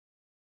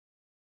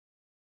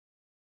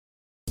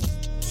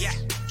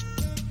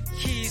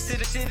to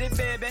the city,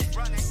 baby.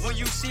 When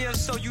you see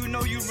us, so you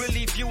know you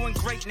really viewing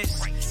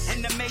greatness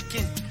in the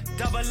making.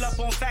 Double up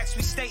on facts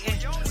we stating.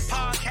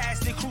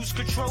 Podcasting, cruise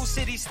control,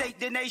 city, state,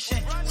 the nation.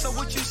 So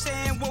what you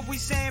saying, what we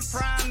saying,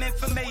 prime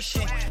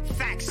information.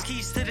 Facts,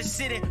 keys to the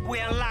city, we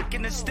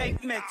unlocking the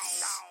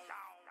statements.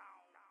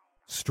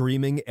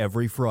 Streaming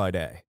every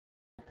Friday.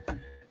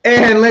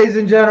 And ladies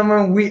and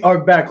gentlemen, we are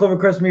back.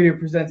 Clovercrest Media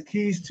presents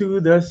Keys to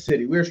the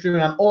City. We are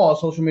streaming on all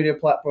social media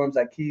platforms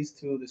at Keys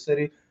to the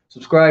City.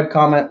 Subscribe,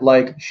 comment,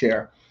 like,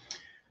 share.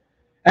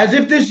 As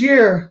if this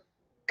year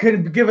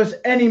could give us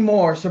any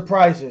more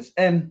surprises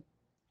and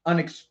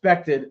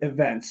unexpected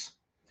events.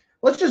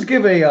 Let's just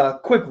give a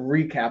quick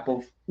recap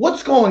of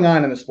what's going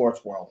on in the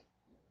sports world.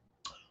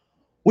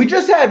 We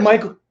just had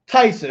Mike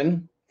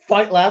Tyson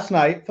fight last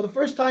night for the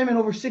first time in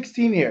over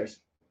 16 years.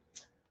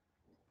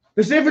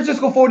 The San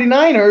Francisco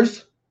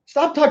 49ers,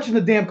 stop touching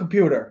the damn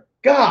computer.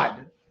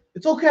 God,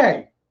 it's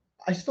okay.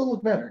 I still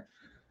look better.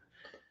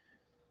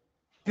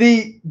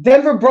 The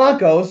Denver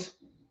Broncos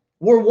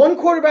were one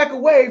quarterback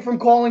away from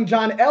calling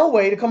John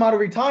Elway to come out of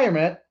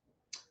retirement.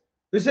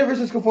 The San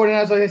Francisco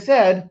 49ers, like I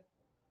said,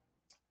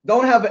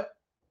 don't have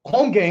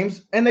home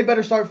games, and they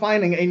better start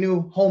finding a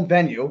new home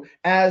venue.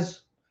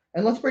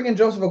 And let's bring in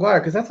Joseph Aguirre,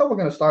 because that's how we're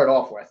going to start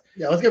off with.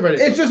 Yeah, let's get ready.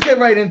 Let's just get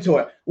right into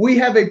it. We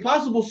have a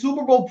possible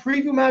Super Bowl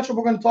preview matchup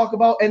we're going to talk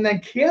about, and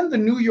then can the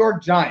New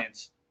York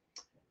Giants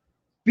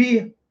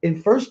be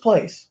in first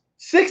place?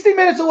 60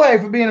 minutes away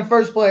from being in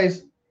first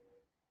place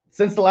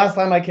since the last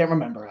time I can't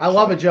remember. I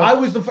love it, Joe.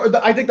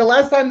 I think the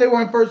last time they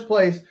were in first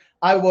place,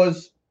 I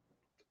was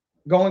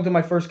going to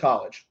my first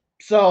college.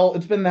 So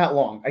it's been that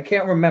long. I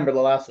can't remember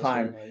the last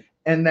time. Right.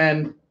 And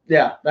then,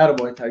 yeah,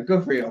 attaboy, Ty.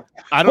 Good for you.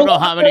 I don't know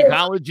how many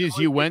colleges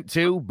you went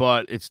to,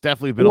 but it's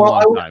definitely been a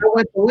long time. I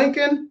went to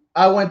Lincoln,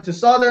 I went to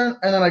Southern,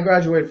 and then I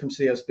graduated from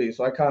CSB.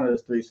 So I counted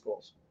as 3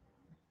 schools.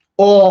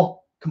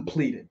 All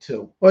completed,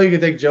 too. Well, you can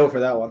thank Joe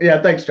for that one.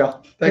 Yeah, thanks,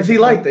 Joe. Because he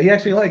liked it. He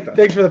actually liked it.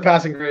 Thanks for the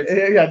passing grades.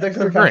 Yeah, thanks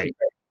for the passing grades.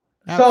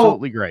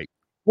 Absolutely great.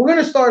 We're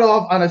going to start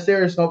off on a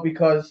serious note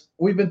because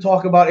we've been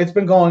talking about it's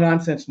been going on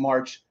since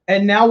March.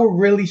 And now we're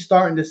really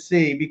starting to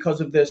see,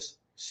 because of this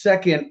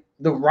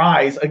the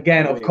rise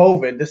again of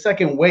COVID, the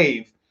second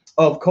wave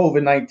of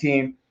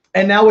COVID-19.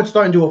 And now it's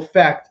starting to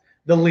affect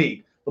the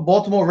league. The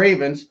Baltimore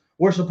Ravens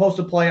were supposed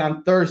to play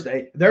on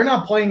Thursday. They're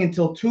not playing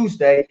until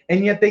Tuesday,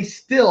 and yet they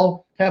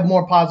still have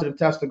more positive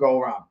tests to go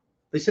around.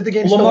 They said the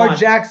game's still on. Lamar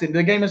Jackson,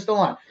 the game is still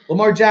on.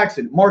 Lamar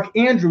Jackson, Mark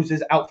Andrews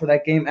is out for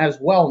that game as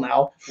well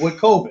now with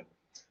COVID.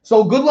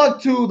 So good luck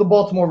to the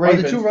Baltimore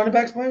Ravens. Are the 2 running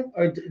backs playing?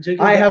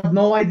 I have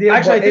no idea.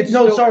 Actually,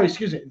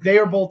 excuse me. They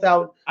are both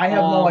out. I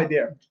have no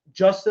idea.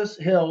 Justice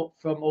Hill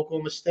from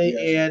Oklahoma State,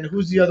 and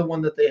who's the other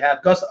one that they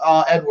have? Gus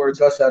Edwards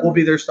will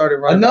be their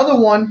starting running back.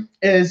 Another one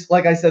is,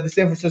 like I said, the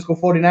San Francisco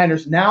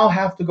 49ers now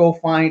have to go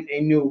find a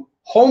new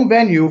home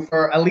venue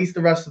for at least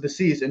the rest of the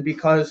season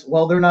because,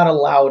 well, they're not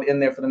allowed in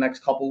there for the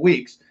next couple of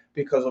weeks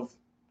because of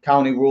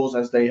county rules,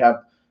 as they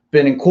have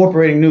been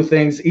incorporating new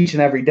things each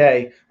and every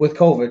day with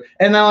COVID.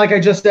 And then, like I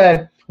just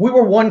said, we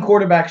were one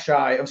quarterback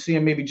shy of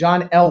seeing maybe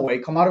John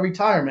Elway come out of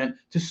retirement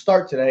to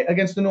start today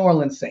against the New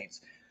Orleans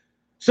Saints.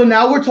 So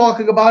now we're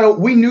talking about it.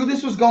 We knew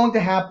this was going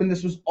to happen.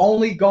 This was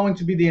only going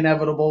to be the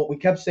inevitable. We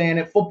kept saying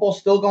it. Football's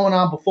still going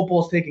on, but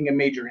football is taking a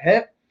major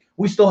hit.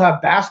 We still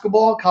have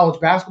basketball. College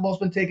basketball's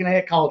been taking a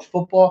hit. College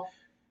football.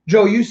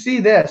 Joe, you see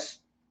this,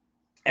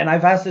 and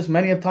I've asked this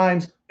many of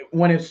times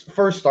when it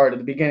first started at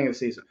the beginning of the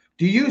season.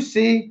 Do you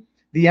see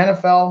the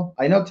NFL?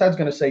 I know Ted's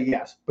going to say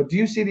yes, but do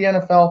you see the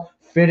NFL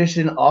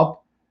finishing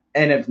up?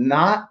 And if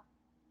not,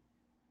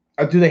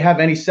 or do they have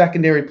any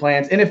secondary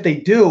plans? And if they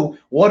do,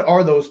 what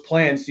are those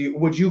plans?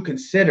 Would you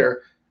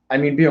consider,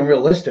 being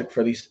realistic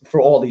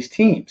for all these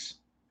teams?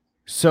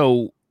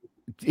 So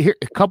here,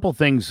 a couple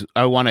things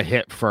I want to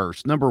hit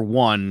first. Number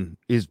one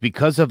is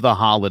because of the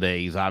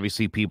holidays,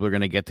 obviously people are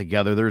going to get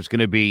together. There's going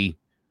to be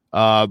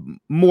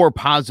more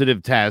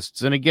positive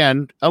tests. And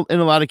again, in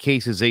a lot of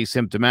cases,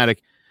 asymptomatic.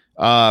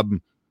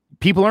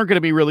 People aren't going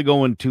to be really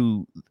going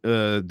to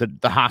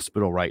the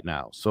hospital right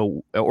now,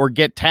 so or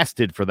get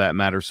tested for that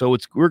matter. So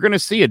we're going to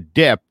see a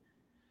dip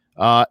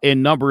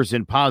in numbers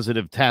in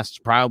positive tests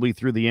probably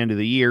through the end of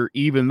the year,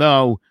 even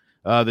though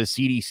the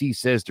CDC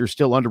says they're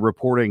still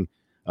underreporting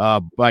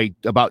by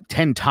about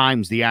 10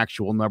 times the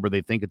actual number.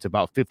 They think it's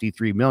about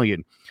 53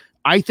 million.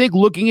 I think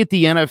looking at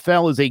the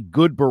NFL is a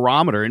good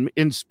barometer, and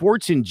in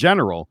sports in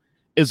general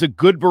is a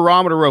good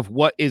barometer of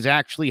what is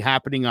actually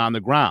happening on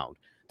the ground.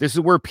 This is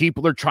where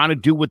people are trying to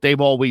do what they've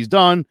always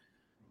done,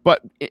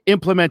 but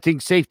implementing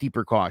safety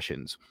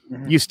precautions.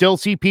 Mm-hmm. You still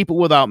see people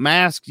without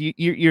masks.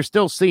 You're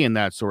still seeing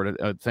that sort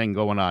of thing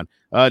going on.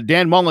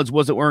 Dan Mullins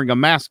wasn't wearing a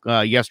mask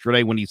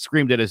yesterday when he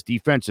screamed at his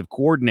defensive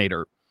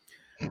coordinator.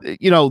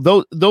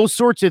 Those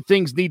sorts of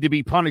things need to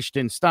be punished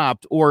and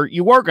stopped, or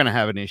you are going to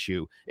have an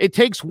issue. It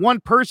takes one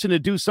person to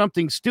do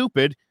something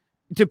stupid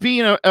to be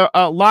in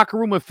a locker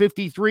room of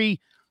 53,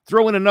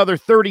 throw in another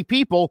 30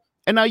 people,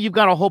 and now you've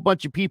got a whole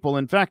bunch of people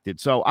infected.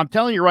 So I'm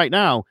telling you right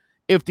now,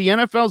 if the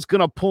NFL is going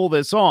to pull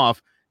this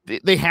off,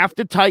 they have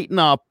to tighten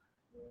up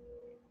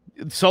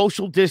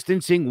social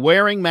distancing,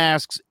 wearing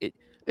masks.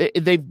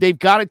 They've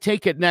got to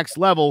take it next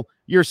level.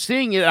 You're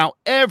seeing it out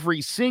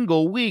every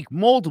single week,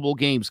 multiple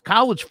games.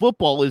 College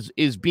football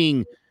is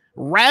being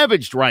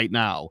ravaged right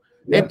now.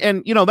 Yeah.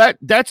 And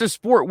that's a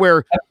sport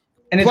where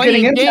and it's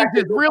playing games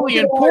is really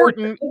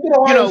important.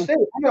 I'm an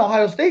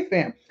Ohio State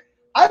fan.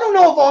 I don't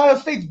know if Ohio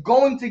State's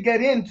going to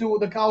get into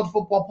the college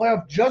football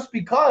playoff just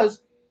because,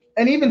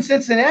 and even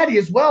Cincinnati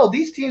as well,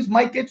 these teams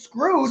might get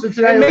screwed.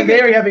 Cincinnati, they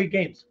already have 8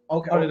 games.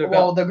 Okay,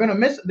 well, they're going to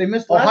miss. They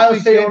missed Ohio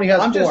State only has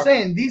 4. I'm just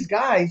saying, these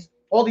guys,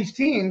 all these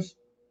teams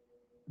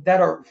that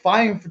are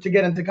fighting to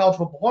get into college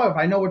football playoff.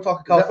 I know we're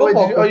talking college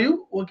football. Are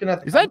you looking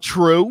at? Is that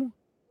true?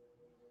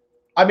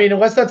 I mean,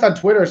 unless that's on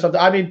Twitter or something.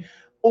 I mean,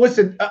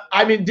 listen.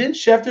 Didn't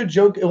Schefter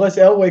joke unless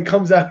Elway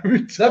comes out?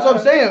 That's what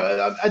I'm saying.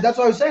 That's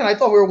what I was saying. I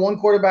thought we were one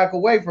quarterback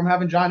away from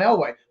having John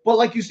Elway. But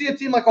like you see a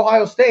team like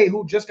Ohio State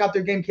who just got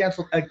their game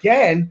canceled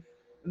again,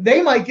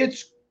 they might get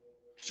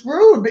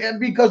screwed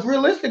because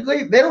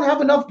realistically they don't have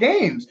enough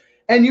games.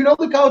 And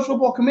the College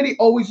Football Committee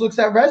always looks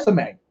at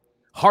resume.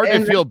 Hard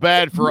to feel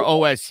bad for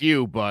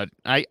OSU, but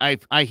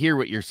I hear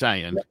what you're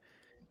saying.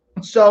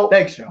 So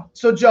thanks, Joe.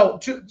 So Joe,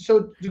 to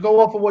go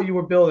off of what you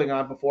were building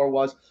on before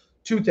was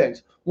 2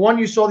 things. One,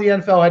 you saw the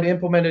NFL had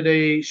implemented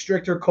a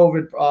stricter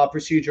COVID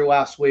procedure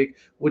last week,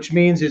 which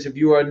means is if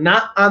you are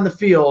not on the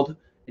field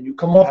and you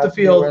come off the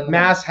field,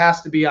 mask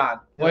has to be on.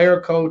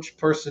 Player, coach,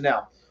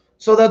 personnel.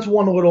 So that's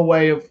one little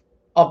way of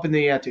upping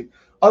the ante.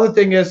 Other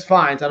thing is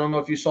fines. I don't know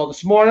if you saw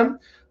this morning,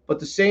 but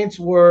the Saints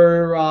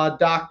were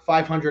docked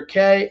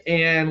 $500K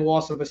and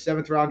loss of a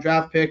 7th-round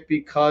draft pick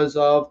because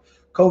of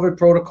COVID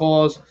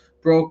protocols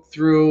broke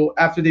through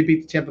after they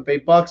beat the Tampa Bay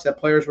Bucks, that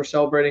players were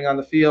celebrating on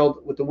the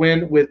field with the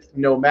win with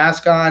no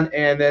mask on.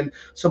 And then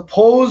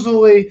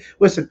supposedly,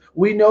 listen,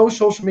 we know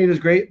social media is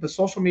great, but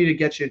social media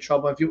gets you in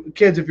trouble. If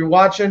you're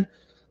watching,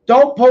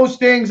 don't post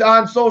things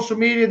on social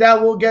media that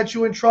will get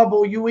you in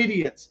trouble, you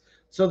idiots.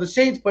 So the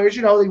Saints players,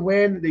 they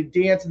win, they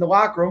dance in the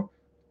locker room.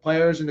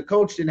 Players and the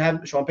coach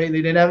Sean Payton,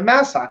 they didn't have a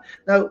mask on.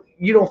 Now,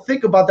 you don't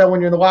think about that when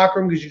you're in the locker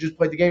room because you just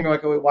played the game. You're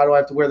like, oh, wait, why do I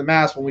have to wear the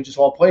mask when we just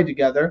all played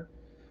together?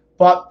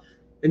 But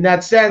in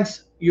that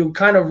sense, you're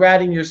kind of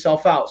ratting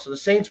yourself out. So the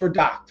Saints were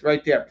docked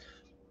right there.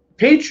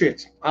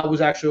 Patriots, I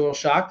was actually a little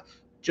shocked,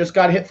 just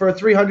got hit for a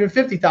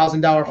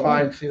 $350,000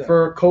 fine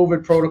for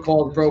COVID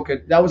protocols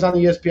broken. That was on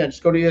the ESPN.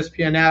 Just go to the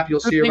ESPN app.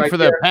 You'll see it right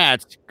there.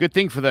 Good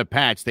thing for the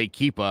Pats. They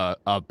keep a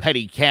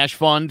petty cash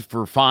fund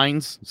for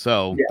fines,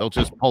 so they'll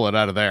just pull it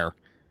out of there.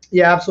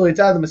 Yeah, absolutely. It's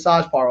out of the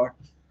massage parlor.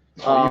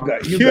 You guys.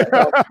 That's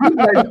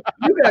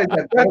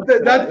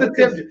the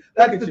tip.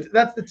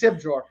 That's the tip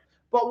drawer.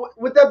 But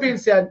with that being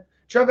said,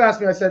 Trev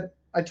asked me.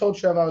 I told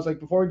Trev, I was like,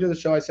 before we do the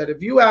show, I said,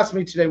 if you asked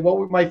me today what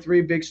were my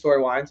 3 big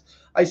storylines,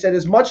 I said,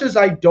 as much as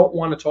I don't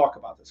want to talk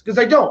about this, because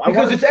I don't.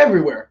 Because it's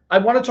everywhere. I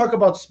want to talk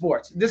about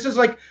sports. This is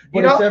like,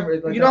 you know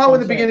how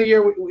in the beginning of the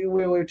year we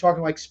were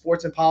talking like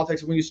sports and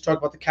politics, and we used to talk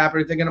about the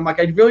Kaepernick thing, and I'm like,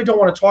 I really don't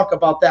want to talk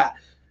about that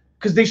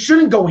because they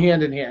shouldn't go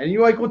hand in hand. And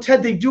you're like, well,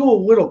 Ted, they do a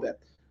little bit.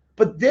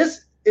 But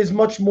this is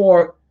much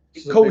more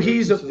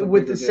cohesive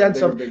with the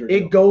sense of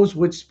it goes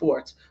with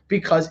sports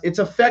because it's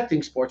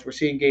affecting sports. We're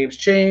seeing games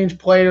change,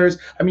 players.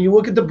 I mean, you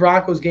look at the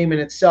Broncos game in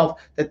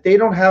itself, that they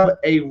don't have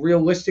a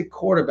realistic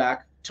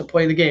quarterback to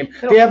play the game.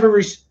 They have a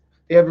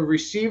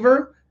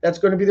receiver that's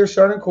going to be their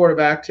starting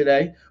quarterback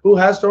today who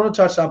has thrown a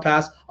touchdown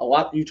pass a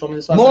lot. You told me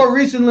this last more time.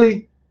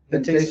 Recently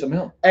than Taysom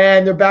Hill.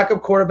 And their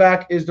backup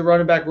quarterback is the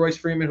running back Royce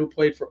Freeman who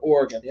played for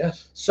Oregon.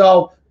 Yes.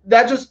 So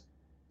that just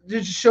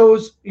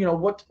shows,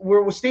 what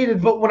was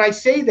stated. But when I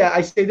say that,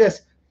 I say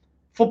this: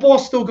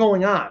 football's still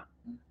going on.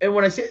 And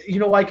when I say,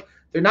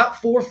 they're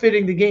not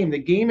forfeiting the game. The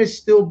game is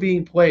still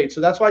being played.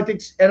 So that's why I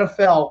think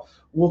NFL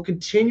will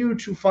continue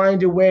to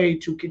find a way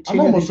to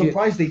continue. I'm almost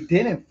surprised they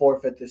didn't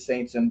forfeit the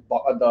Saints and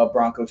the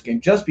Broncos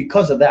game just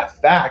because of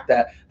that fact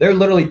that they're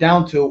literally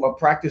down to a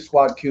practice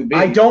squad QB.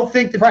 I don't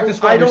think the practice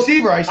squad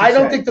receiver. I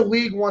don't think the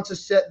league wants to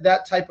set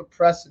that type of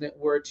precedent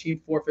where a team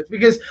forfeits.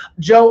 Because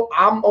Joe,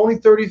 I'm only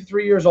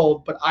 33 years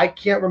old, but I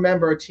can't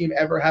remember a team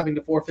ever having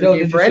to forfeit a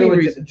game for any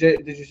reason.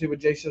 Did you see what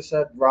Jay just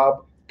said?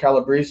 Rob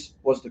Calabrese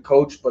was the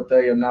coach, but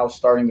they are now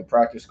starting the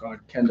practice squad.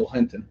 Kendall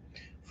Hinton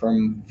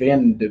from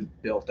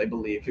Vanderbilt, I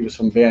believe. He was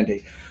from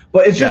Vandy.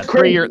 But it's just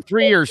crazy.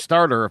 Three-year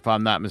starter, if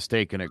I'm not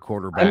mistaken, at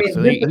quarterback.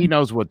 So he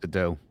knows what to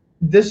do.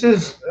 This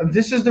is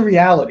the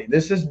reality.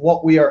 This is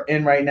what we are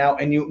in right now.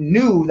 And you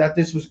knew that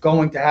this was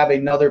going to have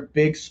another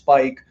big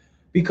spike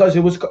because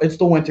it's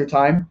the winter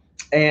time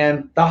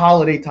and the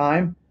holiday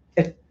time.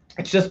 It's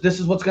just this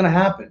is what's going to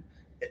happen.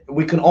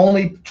 We can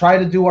only try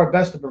to do our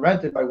best to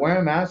prevent it by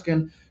wearing a mask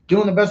and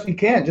doing the best we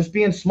can, just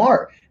being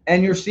smart.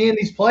 And you're seeing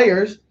these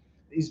players,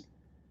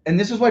 and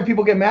this is why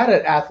people get mad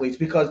at athletes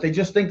because they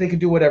just think they can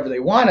do whatever they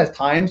want at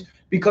times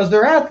because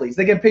they're athletes.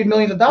 They get paid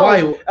millions of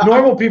dollars. Why?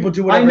 Normal people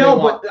do whatever they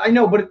want. I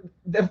know, but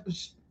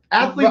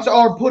athletes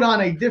are put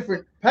on a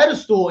different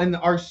pedestal in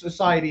our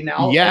society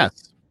now.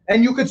 Yes.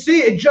 And you could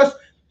see it just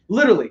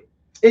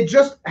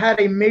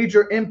had a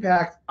major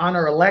impact on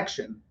our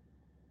election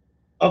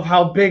of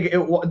how big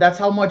it was. That's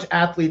how much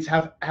athletes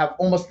have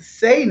almost to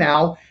say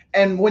now.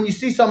 And when you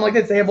see something like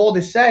this, they have all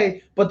to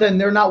say, but then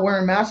they're not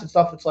wearing masks and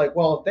stuff. It's like,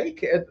 well, if they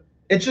can,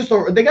 it's just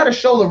they got to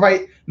show the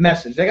right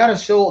message. They got to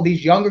show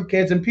these younger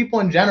kids and people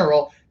in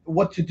general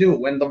what to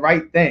do and the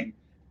right thing.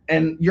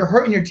 And you're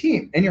hurting your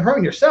team and you're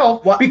hurting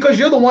yourself because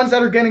you're the ones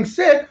that are getting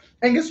sick.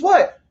 And guess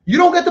what? You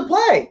don't get to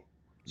play.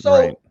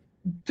 So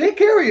take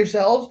care of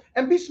yourselves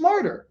and be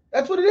smarter.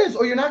 That's what it is.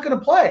 Or you're not going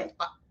to play.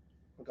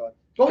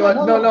 Go ahead.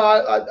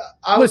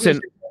 I listen.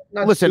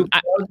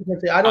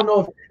 I don't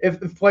know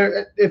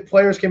if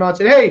players came out and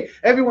said, "Hey,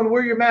 everyone,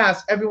 wear your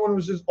mask." Everyone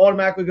was just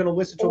automatically going to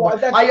listen to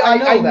them.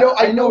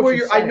 I know where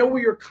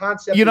your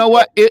concept. You know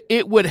what?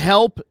 It would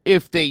help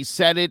if they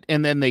said it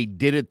and then they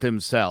did it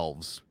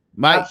themselves.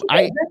 I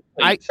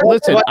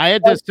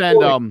had to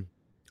send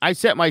I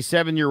sent my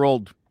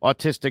 7-year-old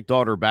autistic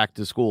daughter back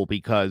to school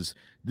because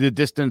the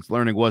distance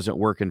learning wasn't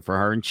working for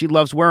her, and she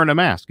loves wearing a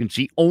mask, and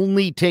she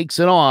only takes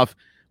it off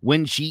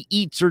when she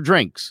eats or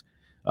drinks.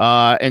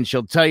 And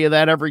she'll tell you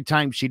that every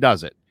time she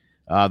does it.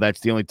 That's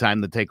the only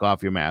time to take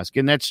off your mask,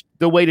 and that's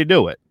the way to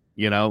do it,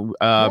 you know.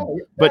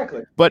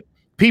 Exactly. But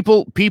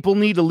people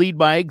need to lead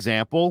by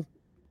example.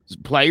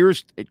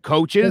 Players,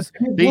 coaches,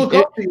 you're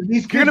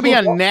going to be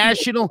on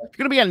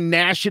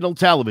national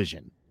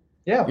television,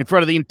 in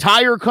front of the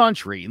entire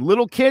country,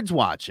 little kids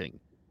watching,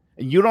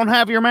 and you don't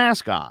have your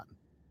mask on.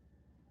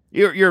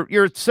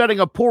 You're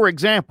setting a poor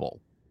example.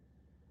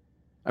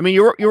 I mean,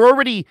 you've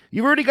already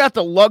got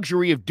the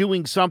luxury of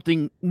doing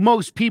something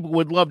most people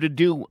would love to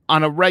do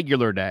on a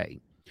regular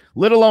day,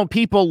 let alone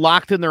people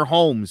locked in their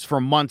homes for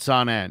months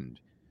on end.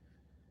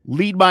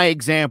 Lead by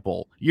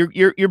example.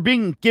 You're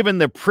being given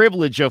the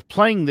privilege of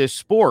playing this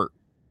sport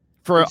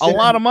for a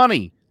lot of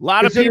money. A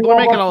lot of people are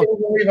making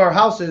leave our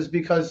houses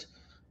because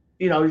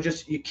you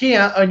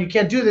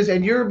can't do this,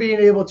 and you're being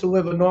able to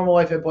live a normal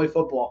life and play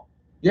football.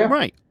 Yeah,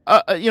 right.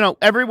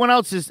 Everyone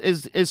else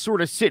is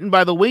sort of sitting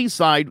by the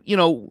wayside.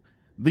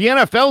 The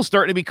NFL is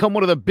starting to become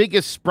one of the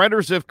biggest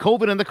spreaders of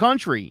COVID in the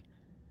country.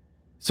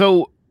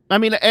 So, I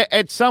mean,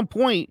 at some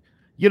point,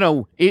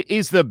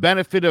 is the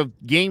benefit of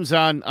games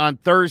on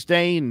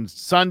Thursday and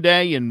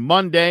Sunday and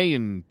Monday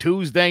and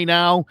Tuesday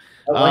now?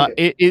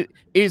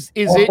 Is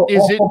it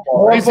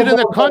in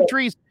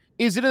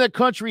the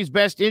country's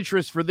best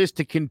interest for this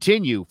to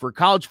continue, for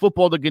college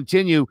football to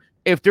continue,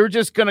 if they're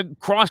just going to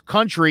cross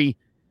country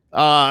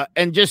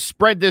and just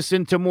spread this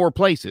into more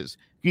places?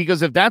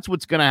 Because if that's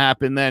what's going to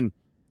happen, then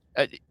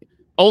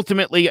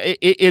ultimately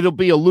it'll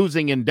be a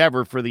losing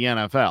endeavor for the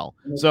NFL.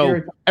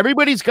 So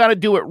everybody's got to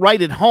do it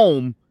right at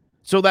home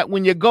so that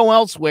when you go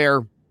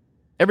elsewhere,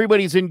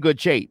 everybody's in good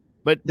shape.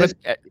 But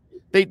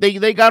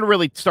they got to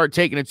really start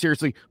taking it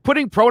seriously.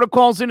 Putting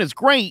protocols in is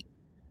great,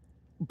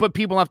 but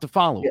people have to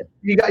follow it.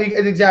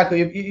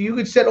 Exactly. If you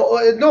could set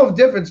no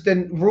difference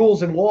than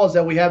rules and laws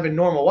that we have in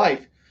normal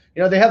life.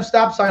 They have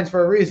stop signs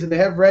for a reason. They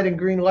have red and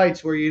green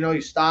lights where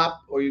you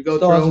stop or you go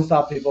through. Doesn't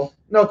stop people.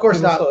 No, of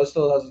course not. It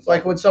still doesn't.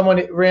 Like when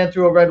someone ran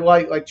through a red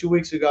light like 2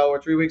 weeks ago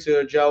or 3 weeks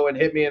ago, Joe, and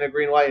hit me in a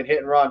green light and hit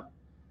and run.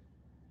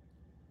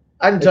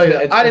 I didn't tell you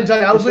that.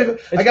 I was leaving.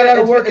 I got out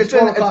of work. It's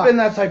been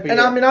that type of year. And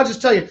I mean, I'll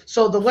just tell you.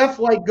 So the left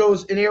light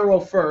goes an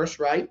arrow first,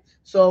 right?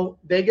 So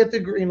they get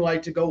the green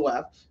light to go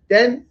left.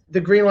 Then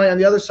the green light on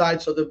the other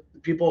side, so the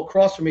people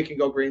across from me can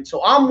go green.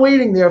 So I'm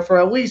waiting there for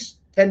at least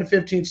 10 to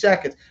 15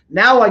 seconds.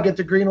 Now I get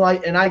the green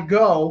light and I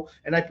go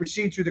and I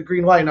proceed through the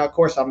green light. Now, of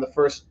course, I'm the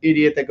first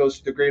idiot that goes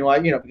through the green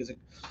light, because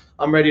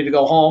I'm ready to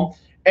go home.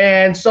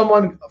 And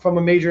someone from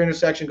a major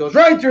intersection goes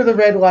right through the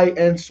red light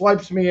and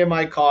swipes me in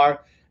my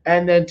car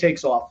and then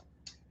takes off.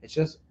 It's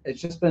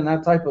just been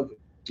that type of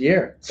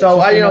year.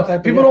 So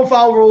people don't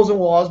follow rules and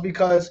laws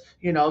because,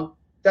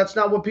 that's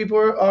not what people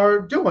are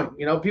doing.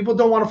 People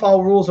don't want to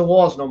follow rules and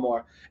laws no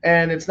more.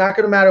 And it's not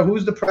going to matter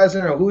who's the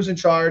president or who's in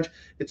charge.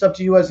 It's up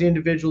to you as the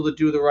individual to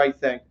do the right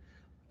thing.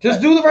 Just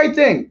do the right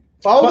thing.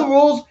 Follow the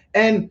rules.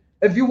 And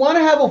if you want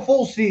to have a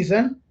full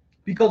season,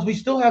 because we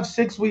still have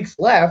 6 weeks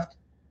left,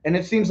 and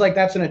it seems like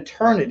that's an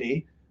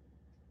eternity,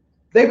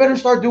 they better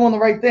start doing the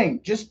right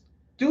thing. Just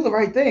do the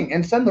right thing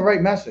and send the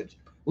right message.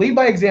 Lead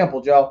by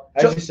example, Joe,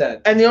 as you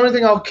said. And the only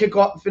thing I'll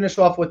finish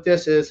off with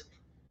this is,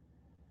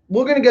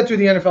 we're going to get through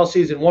the NFL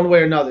season one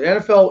way or another. The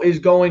NFL is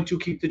going to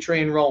keep the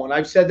train rolling.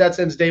 I've said that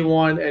since day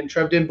one, and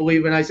Trev didn't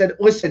believe it. And I said,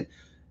 listen,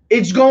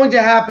 it's going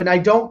to happen. I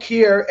don't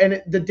care.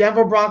 And the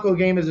Denver Bronco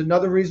game is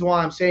another reason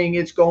why I'm saying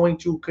it's going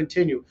to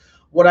continue.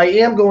 What I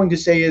am going to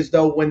say is,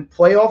 though, when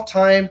playoff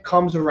time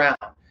comes around,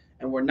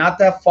 and we're not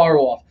that far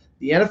off,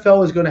 the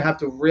NFL is going to have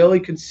to really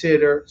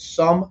consider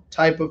some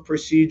type of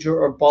procedure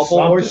or bubble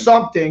or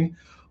something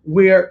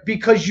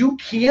because you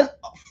can't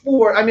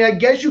afford. I mean, I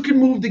guess you can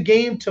move the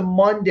game to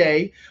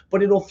Monday,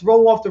 but it'll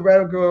throw off the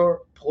regular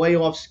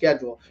playoff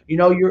schedule.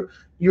 You're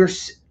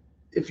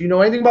if you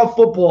know anything about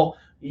football,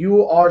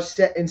 you are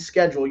set in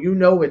schedule.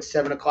 It's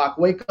 7 o'clock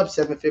wake up,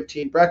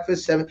 7:15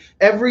 breakfast, 7.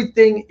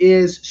 Everything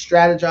is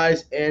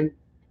strategized and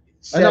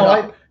set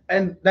up.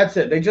 And that's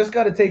it. They just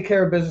got to take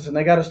care of business, and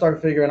they got to start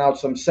figuring out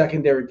some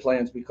secondary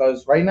plans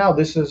because right now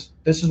this is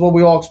what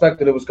we all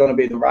expected it was going to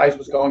be. The rise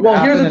was going.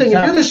 Well, here's the thing: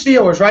 if you're the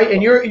Steelers, right,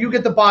 and you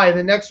get the bye, and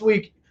the next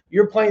week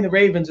you're playing the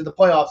Ravens in the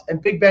playoffs,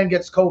 and Big Ben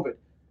gets COVID,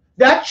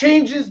 that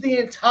changes the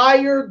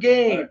entire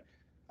game.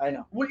 I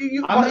know. What do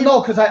you?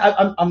 No, because I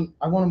want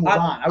to move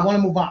on. I want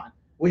to move on.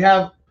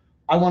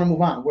 I want to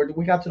move on.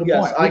 We got to the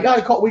point.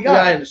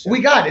 I understand.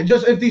 We got it.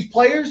 Just if these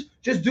players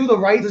just do the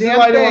right this damn is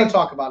why I don't thing. want to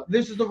talk about it.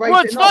 This is the right.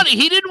 Well, it's thing. funny.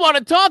 He didn't want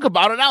to talk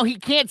about it. Now he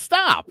can't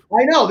stop.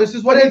 I know. This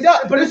is what he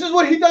does. But this is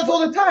what he does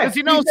all the time. Because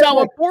he knows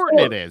how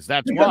important it is.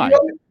 That's why.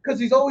 Because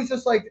he's always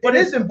just like. But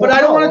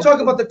I don't want to talk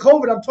about the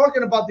COVID. I'm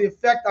talking about the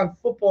effect on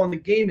football and the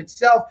game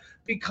itself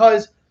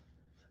because,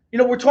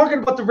 we're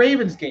talking about the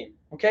Ravens game.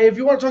 Okay, if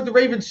you want to talk the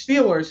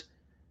Ravens-Steelers,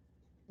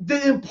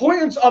 the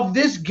importance of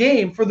this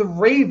game for the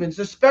Ravens,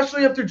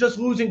 especially after just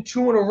losing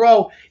 2 in a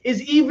row,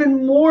 is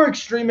even more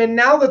extreme. And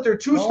now that their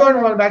two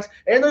starting running backs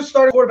and their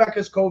starting quarterback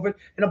has COVID,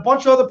 and a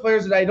bunch of other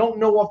players that I don't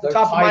know off the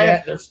top of my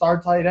head, their star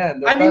tight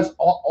end, their best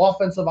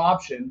offensive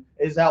option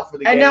is out for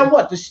the game. And now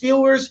what? The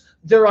Steelers,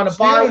 they're on a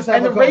bye,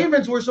 and the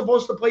Ravens were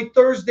supposed to play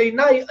Thursday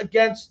night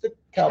against the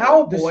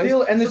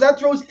Cowboys, and that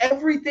throws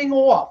everything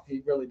off.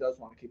 He really does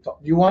want to keep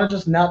talking. Do you want to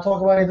just not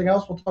talk about anything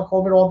else? We'll talk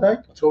COVID all day.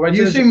 Let's go right.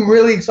 You seem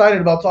really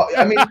excited about talking.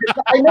 I mean,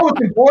 I know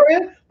it's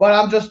important, but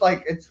I'm just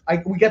like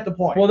we get the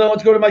point. Well, then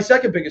let's go to my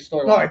second biggest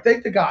story. All right,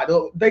 thank God.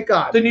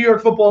 The New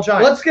York Football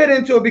Giants. Let's get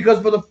into it because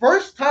for the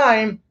first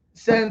time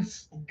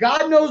since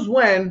God knows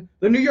when,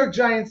 the New York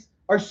Giants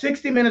are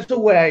 60 minutes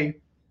away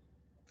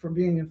from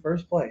being in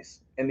first place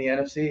in the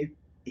NFC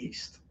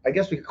East. I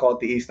guess we could call it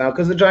the East now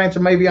because the Giants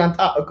are maybe on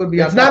top. It could be.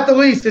 It's not the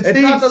least. It's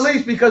not the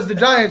least because the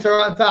Giants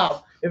are on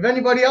top. If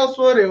anybody else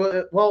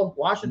would,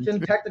 Washington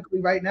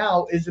technically right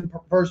now is in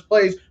first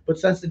place, but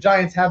since the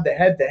Giants have the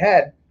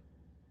head-to-head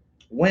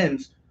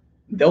wins,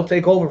 they'll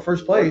take over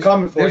first place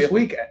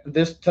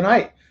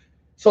tonight.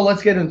 So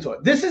let's get into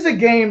it. This is a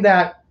game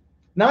that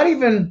not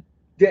even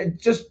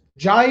just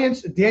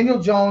Giants, Daniel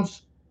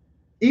Jones,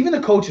 even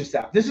the coaching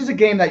staff. This is a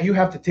game that you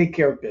have to take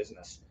care of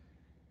business.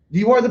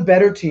 You are the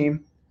better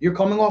team. You're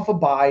coming off a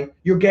bye.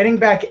 You're getting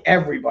back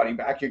everybody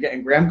back. You're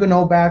getting Graham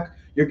Gano back.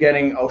 You're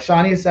getting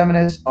Oshani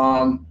Semenis,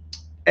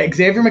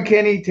 Xavier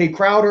McKinney, Tate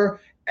Crowder.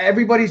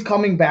 Everybody's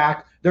coming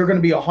back. They're going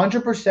to be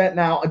 100%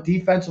 now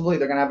defensively.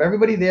 They're going to have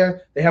everybody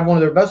there. They have one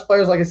of their best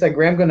players, like I said,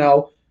 Graham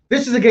Gano.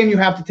 This is a game you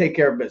have to take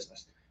care of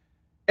business.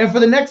 And for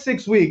the next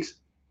 6 weeks,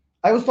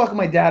 I was talking to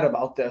my dad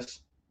about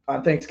this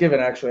on Thanksgiving,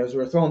 actually, as we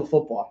were throwing the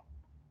football.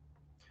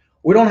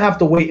 We don't have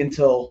to wait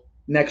until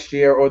next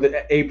year or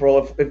the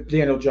April if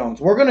Daniel Jones.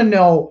 We're going to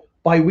know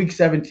by week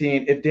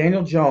 17 if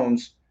Daniel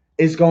Jones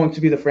is going to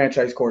be the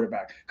franchise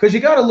quarterback. Because you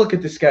got to look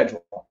at the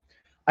schedule.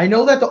 I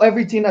know that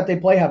every team that they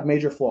play have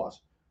major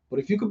flaws. But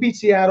if you could beat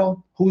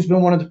Seattle, who's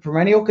been one of the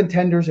perennial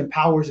contenders and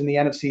powers in the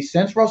NFC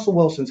since Russell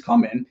Wilson's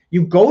come in,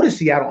 you go to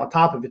Seattle on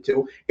top of it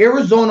too.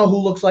 Arizona, who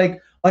looks like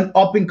an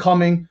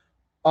up-and-coming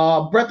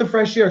breath of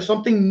fresh air,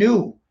 something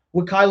new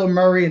with Kyler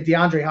Murray and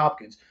DeAndre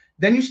Hopkins.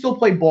 Then you still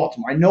play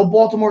Baltimore. I know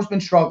Baltimore's been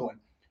struggling.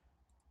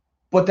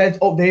 But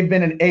they've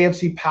been an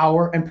AFC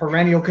power and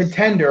perennial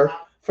contender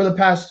for the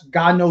past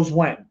God knows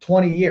when,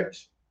 20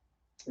 years.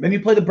 And then you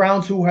play the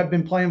Browns, who have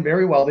been playing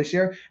very well this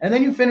year. And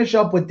then you finish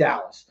up with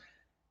Dallas.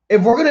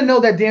 If we're going to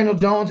know that Daniel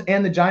Jones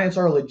and the Giants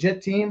are a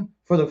legit team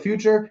for the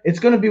future, it's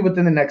going to be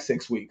within the next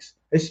 6 weeks,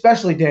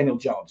 especially Daniel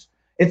Jones.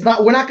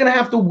 We're not going to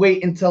have to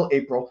wait until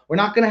April. We're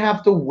not going to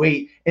have to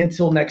wait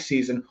until next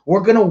season.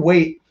 We're going to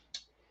wait.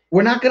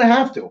 We're not going to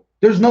have to.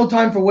 There's no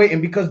time for waiting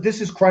because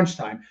this is crunch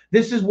time.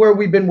 This is where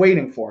we've been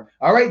waiting for.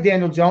 All right,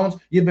 Daniel Jones,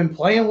 you've been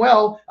playing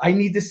well. I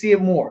need to see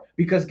it more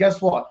because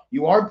guess what?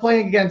 You are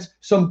playing against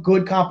some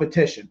good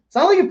competition. It's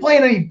not like you're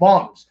playing any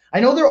bums. I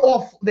know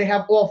they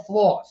have all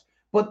flaws,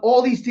 but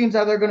all these teams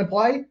that they're going to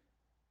play,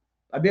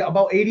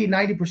 about 80,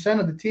 90%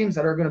 of the teams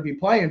that are going to be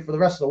playing for the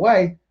rest of the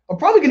way are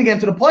probably going to get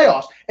into the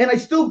playoffs. And I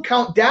still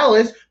count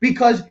Dallas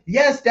because,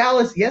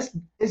 Dallas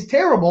is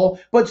terrible,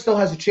 but still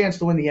has a chance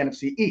to win the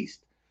NFC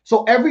East.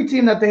 So every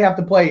team that they have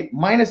to play,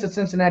 minus the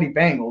Cincinnati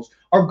Bengals,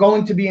 are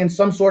going to be in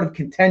some sort of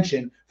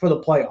contention for the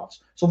playoffs.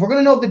 So if we're going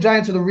to know if the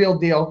Giants are the real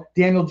deal,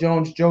 Daniel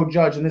Jones, Joe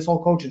Judge, and this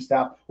whole coaching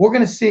staff, we're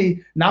going to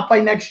see, not by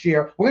next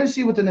year, we're going to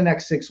see within the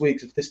next 6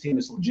 weeks if this team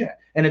is legit.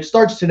 And it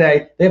starts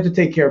today. They have to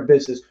take care of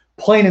business,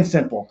 plain and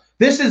simple.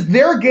 This is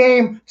their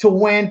game to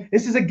win.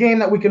 This is a game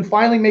that we can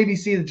finally maybe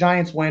see the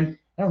Giants win,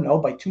 I don't know,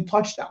 by 2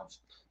 touchdowns.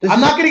 I'm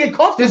not going to get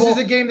comfortable. This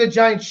is a game the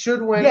Giants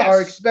should win,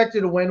 are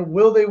expected to win.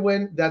 Will they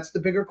win? That's the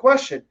bigger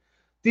question.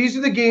 These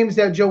are the games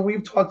that, Joe,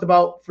 we've talked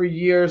about for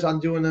years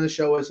on doing the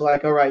show. Is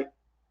like, all right,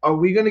 are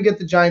we going to get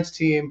the Giants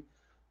team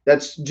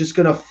that's just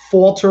going to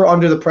falter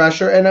under the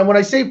pressure? And then when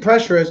I say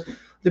pressure, is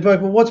they're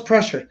like, well, what's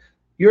pressure?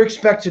 You're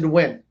expected to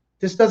win.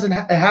 This it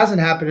hasn't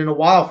happened in a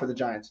while for the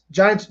Giants.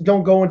 Giants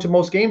don't go into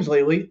most games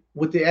lately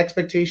with the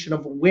expectation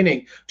of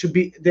winning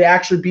they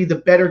actually be the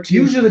better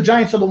team. Usually the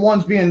Giants are the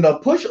ones being the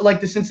push,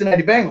 like the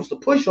Cincinnati Bengals, the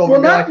pushover.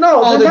 Well,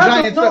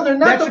 they're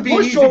not the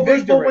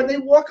pushovers, but when they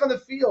walk on the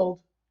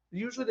field,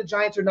 usually the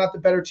Giants are not the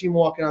better team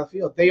walking on the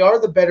field. They are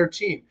the better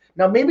team.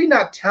 Now, maybe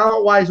not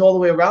talent-wise all the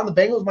way around. The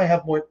Bengals might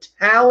have more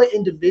talent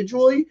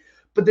individually,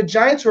 but the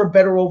Giants are a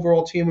better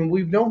overall team, and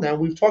we've known that.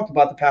 We've talked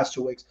about the past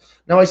 2 weeks.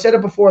 Now, I said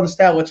it before on the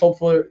stat. Let's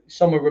hopefully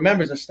someone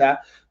remembers the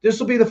stat. This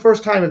will be the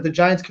first time if the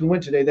Giants can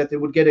win today that they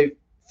would get a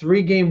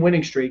 3-game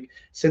winning streak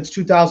since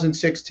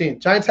 2016.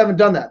 Giants haven't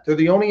done that. They're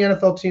the only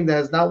NFL team that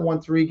has not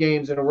won 3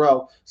 games in a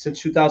row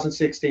since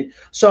 2016.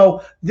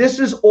 So this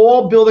is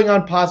all building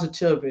on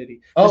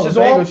positivity. Oh, this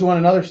the is Bengals, you all. want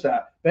another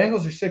stat.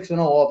 Bengals are 6-0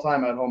 all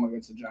time at home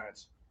against the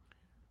Giants.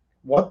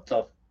 What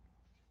the?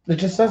 It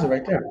just says it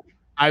right there.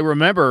 I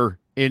remember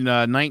in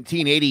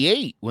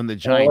 1988 when the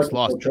Giants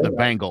lost to the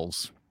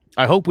Bengals.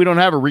 I hope we don't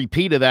have a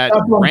repeat of that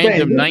That's what I'm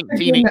random saying.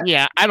 19.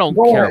 Yeah, I don't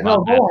Go care ahead. No,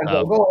 about go that on,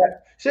 stuff. go ahead.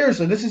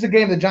 Seriously, this is a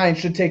game the Giants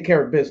should take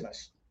care of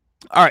business.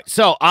 All right,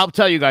 so I'll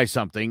tell you guys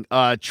something.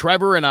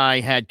 Trevor and I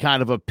had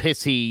kind of a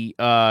pissy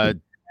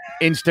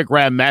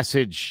Instagram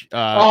message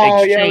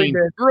Oh, yeah, we exchange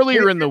did.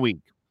 earlier in the week.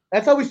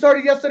 That's how we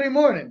started yesterday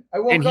morning. I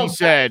woke And up. he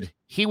said,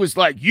 he was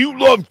like, you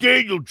love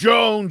Daniel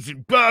Jones.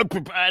 And blah,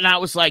 blah, blah. And I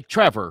was like,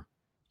 Trevor,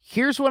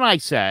 here's what I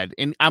said.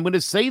 And I'm going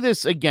to say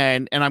this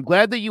again. And I'm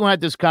glad that you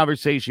had this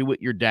conversation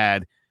with your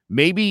dad.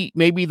 Maybe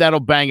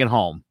that'll bang it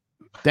home.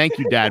 Thank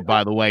you, Dad,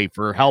 by the way,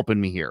 for helping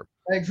me here.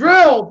 Hey,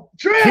 drill.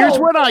 Here's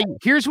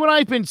what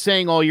I've been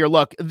saying all year.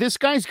 Look, this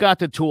guy's got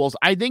the tools.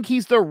 I think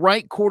he's the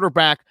right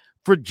quarterback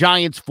for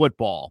Giants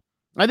football.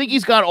 I think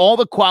he's got all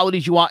the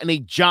qualities you want in a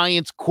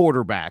Giants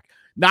quarterback.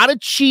 Not a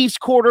Chiefs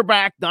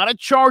quarterback, not a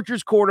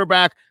Chargers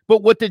quarterback,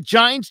 but what the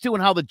Giants do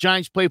and how the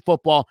Giants play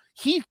football,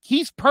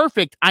 he's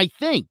perfect, I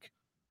think.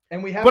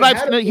 And we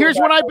But here's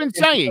what I've been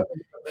saying.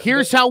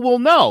 Here's how we'll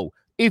know.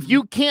 If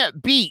you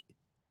can't beat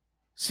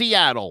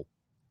Seattle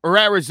or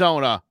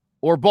Arizona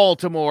or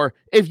Baltimore,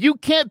 if you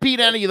can't beat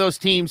any of those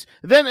teams,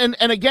 then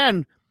and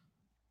again,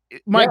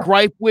 my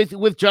gripe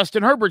with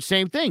Justin Herbert,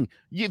 same thing.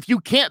 If you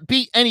can't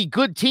beat any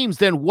good teams,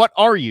 then what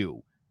are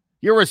you?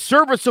 You're a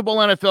serviceable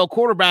NFL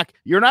quarterback.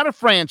 You're not a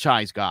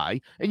franchise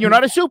guy, and you're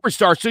not a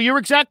superstar. So you're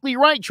exactly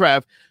right,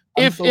 Trev.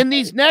 If in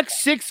these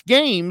next 6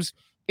 games,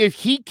 if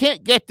he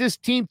can't get this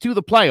team to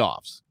the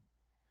playoffs,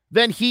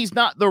 then he's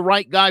not the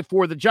right guy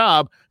for the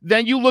job.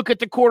 Then you look at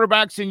the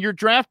quarterbacks in your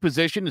draft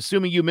position,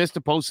 assuming you missed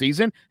the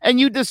postseason, and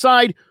you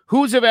decide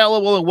who's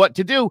available and what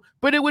to do.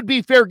 But it would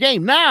be fair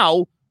game.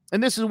 Now,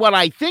 and this is what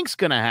I think's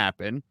going to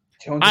happen,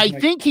 I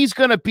think he's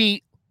going to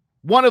beat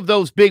one of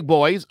those big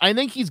boys. I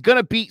think he's going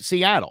to beat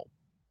Seattle.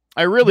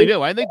 I really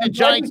do. I think the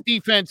Giants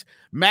defense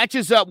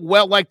matches up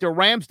well like the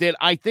Rams did.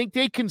 I think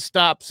they can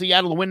stop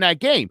Seattle to win that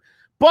game.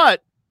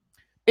 But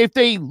if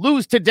they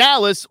lose to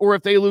Dallas or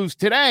if they lose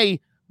today,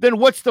 then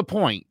what's the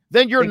point?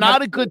 Then you're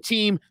not a good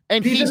team,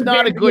 and he's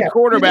not a good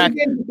quarterback.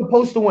 He's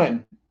supposed to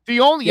win.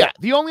 The only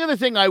other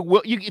thing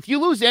if you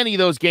lose any of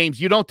those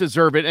games, you don't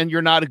deserve it, and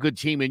you're not a good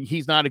team, and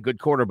he's not a good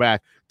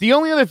quarterback. The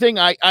only other thing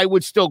I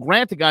would still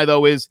grant the guy,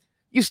 though, is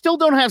you still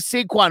don't have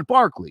Saquon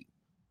Barkley,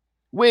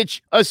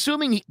 which,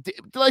 assuming,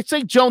 let's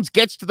say Jones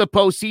gets to the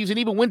postseason,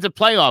 even wins a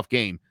playoff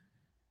game.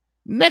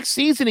 Next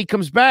season, he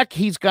comes back,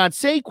 he's got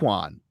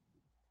Saquon.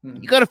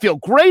 You got to feel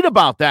great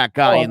about that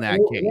guy in that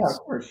case. Yeah, of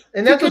course.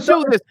 And If that's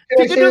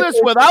he could do this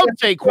without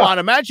Saquon,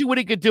 imagine what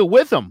he could do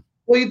with him.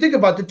 Well, you think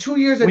about the 2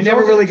 years that We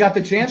never really got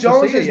the chance to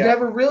Jones see it has yet.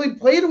 never really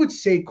played with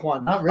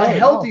Saquon. Not really, A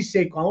healthy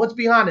Saquon. Let's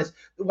be honest.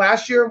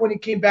 Last year when he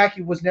came back,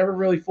 he was never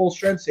really full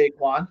strength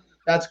Saquon.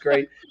 That's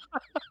great.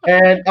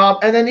 and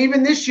then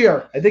even this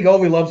year, I think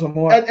Ovi loves him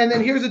more. and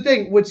then here's the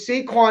thing with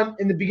Saquon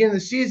in the beginning of the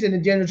season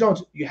and Daniel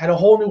Jones, you had a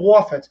whole new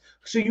offense,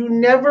 so you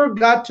never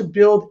got to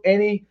build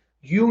any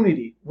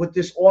unity with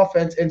this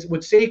offense and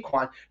with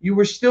Saquon. You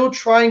were still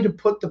trying to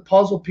put the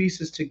puzzle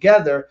pieces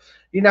together.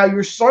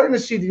 You're starting to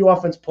see the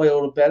offense play a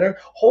little better.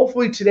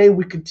 Hopefully today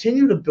we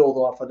continue to build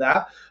off of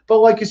that. But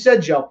like you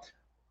said, Joe,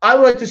 I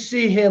would like to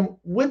see him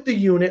with the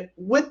unit,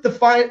 with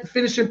the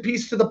finishing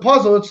piece to the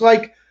puzzle. It's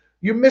like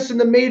you're missing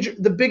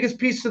the biggest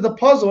piece to the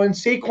puzzle, and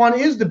Saquon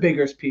is the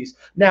biggest piece.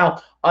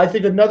 Now, I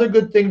think another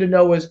good thing to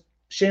know is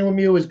Shane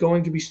Lemieux is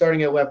going to be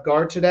starting at left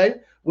guard today,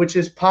 which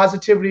is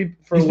positivity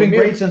for He's been Lemieux.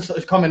 great since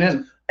coming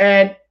in.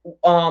 And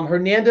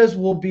Hernandez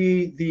will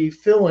be the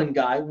fill-in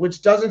guy,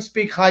 which doesn't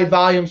speak high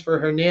volumes for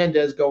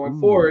Hernandez going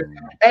forward.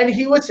 And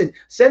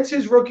since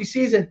his rookie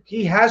season,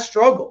 he has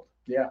struggled.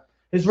 Yeah.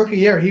 His rookie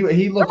year, he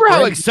looked Remember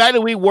how great.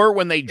 excited we were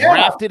when they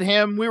drafted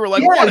him? We were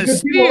like, what a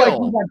because people were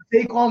steal. like,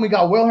 we got Saquon, we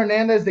got Will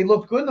Hernandez. They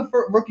looked good in the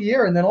rookie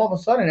year, and then all of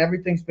a sudden,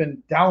 everything's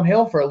been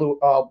downhill for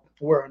Will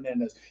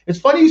Hernandez. It's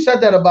funny you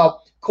said that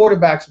about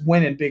quarterbacks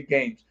winning big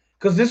games,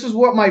 because this is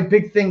what my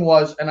big thing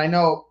was, and I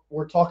know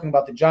we're talking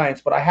about the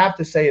Giants, but I have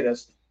to say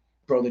this.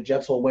 Bro, the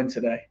Jets will win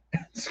today.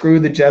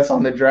 Screw the Jets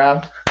on the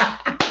draft.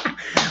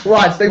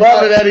 Watch. They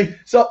love it, Eddie.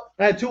 So,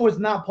 Tua's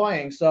not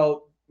playing,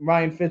 so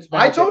Ryan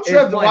Fitzpatrick. I told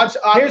Trev to watch.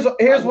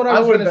 Here's what I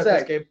was going to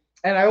say. Game.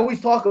 And I always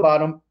talk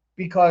about him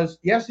because,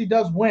 yes, he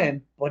does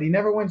win, but he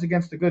never wins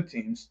against the good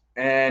teams.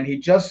 And he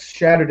just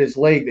shattered his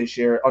leg this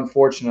year,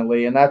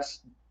 unfortunately, and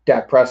that's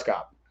Dak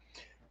Prescott.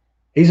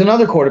 He's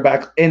another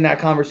quarterback in that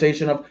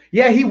conversation of,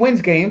 yeah, he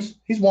wins games.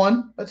 He's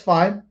won. That's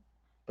fine.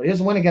 but he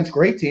doesn't win against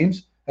great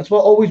teams. That's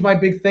what always my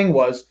big thing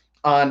was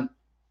on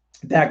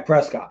Dak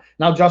Prescott.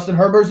 Now, Justin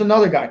Herbert's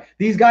another guy.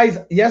 These guys,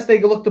 yes,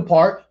 they look the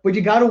part, but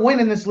you got to win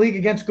in this league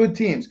against good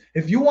teams.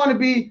 If you want to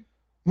be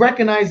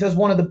recognized as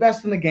one of the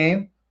best in the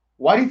game,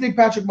 why do you think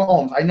Patrick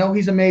Mahomes? I know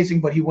he's amazing,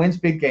 but he wins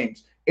big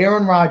games.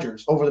 Aaron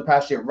Rodgers over the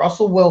past year,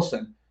 Russell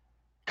Wilson,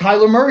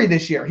 Kyler Murray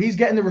this year. He's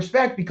getting the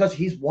respect because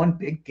he's won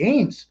big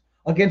games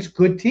against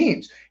good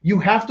teams. You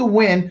have to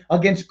win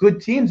against good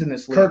teams in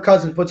this league. Kirk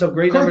Cousins puts up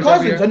great numbers. Kirk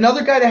Cousins,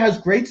 another guy that has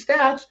great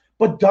stats,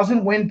 but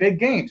doesn't win big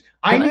games.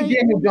 I need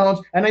Daniel Jones,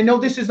 and I know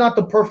this is not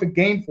the perfect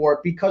game for it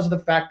because of the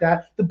fact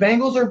that the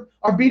Bengals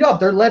are beat up.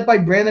 They're led by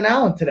Brandon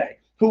Allen today,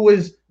 who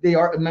is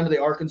remember the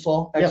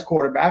Arkansas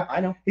ex-quarterback? I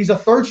know. He's a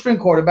third-string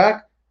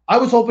quarterback. I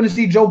was hoping to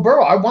see Joe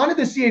Burrow. I wanted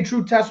to see a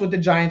true test with the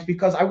Giants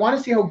because I want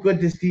to see how good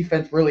this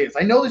defense really is.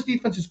 I know this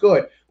defense is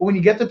good, but when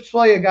you get to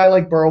play a guy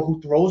like Burrow who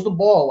throws the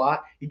ball a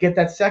lot, you get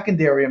that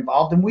secondary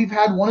involved, and we've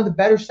had one of the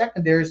better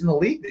secondaries in the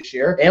league this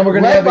year. And we're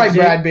going to led have by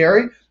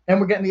Bradbury,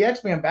 and we're getting the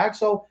X-Man back.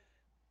 So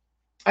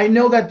I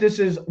know that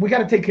we got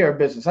to take care of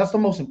business. That's the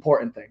most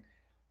important thing.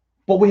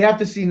 But we have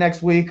to see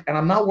next week, and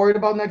I'm not worried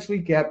about next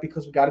week yet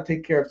because we got to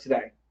take care of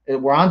today.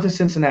 We're on to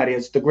Cincinnati,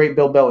 as the great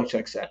Bill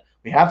Belichick said.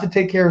 We have to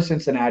take care of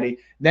Cincinnati.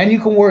 Then you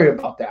can worry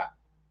about that.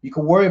 You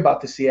can worry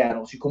about the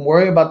Seattles. You can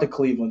worry about the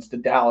Clevelands, the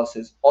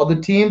Dallases, all the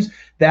teams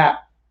that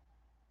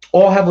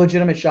all have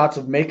legitimate shots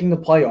of making the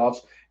playoffs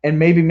and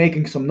maybe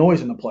making some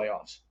noise in the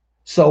playoffs.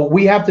 So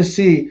we have to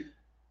see.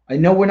 I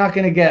know we're not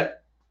going to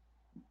get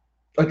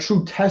a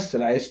true test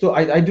today.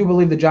 I do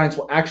believe the Giants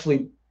will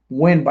actually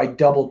win by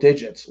double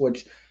digits,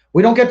 which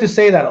we don't get to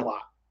say that a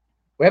lot.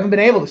 We haven't been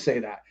able to say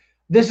that.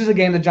 This is a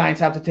game the Giants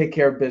have to take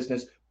care of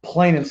business.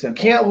 Plain and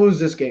simple. Can't lose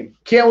this game.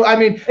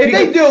 If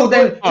they do,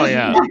 then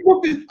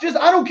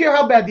I don't care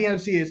how bad the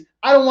NFC is.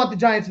 I don't want the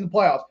Giants in the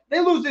playoffs. They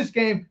lose this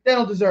game, they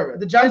don't deserve it.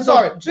 The Giants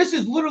this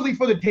is literally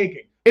for the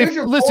taking.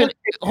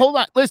 Hold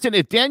on. Listen,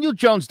 if Daniel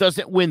Jones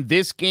doesn't win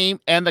this game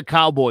and the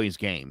Cowboys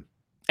game,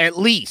 at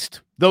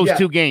least those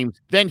two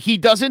games, then he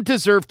doesn't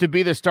deserve to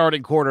be the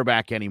starting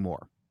quarterback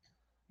anymore.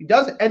 He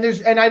doesn't,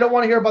 and I don't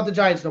want to hear about the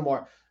Giants no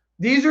more.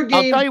 These are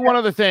games. I'll tell you one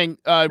other thing,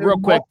 real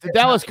quick. The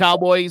Dallas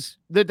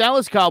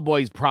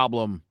Cowboys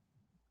problem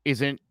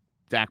isn't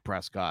Dak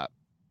Prescott,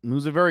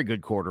 who's a very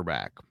good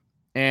quarterback,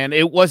 and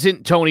it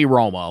wasn't Tony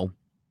Romo.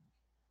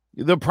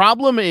 The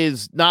problem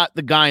is not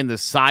the guy in the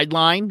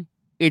sideline.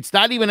 It's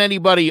not even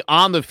anybody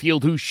on the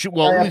field who should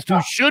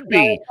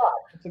be.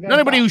 Not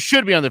anybody who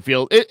should be on the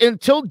field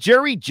until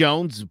Jerry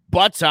Jones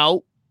butts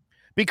out.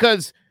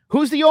 Because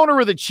who's the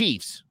owner of the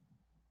Chiefs?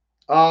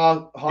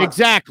 Hunt.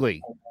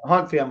 Exactly.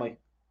 Hunt family.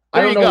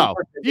 There you go.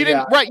 You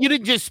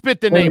didn't just spit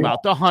the name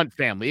out. The Hunt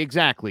family.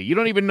 Exactly. You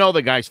don't even know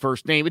the guy's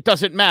first name. It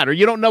doesn't matter.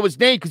 You don't know his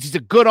name because he's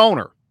a good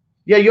owner.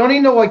 Yeah, you only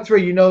know like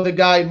three. You know the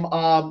guy,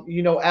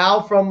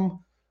 Al from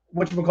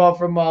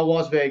from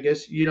Las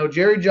Vegas. You know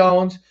Jerry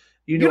Jones.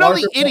 You know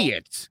the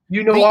idiots.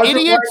 You know the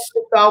idiots,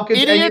 Falcons,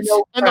 and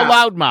the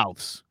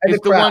loudmouths. Is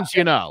the ones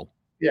you know.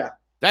 Yeah.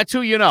 That's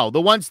who you know.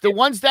 The ones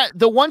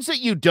that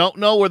you don't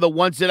know are the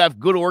ones that have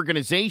good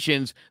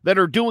organizations that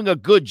are doing a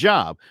good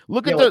job.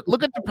 Look at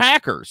the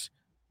Packers.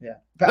 Yeah.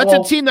 That's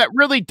a team that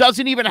really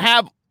doesn't even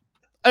have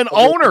an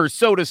owner,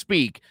 so to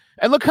speak.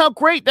 And look how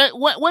great that.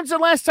 When's the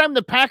last time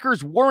the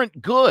Packers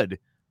weren't good?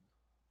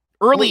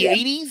 Early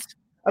 80s?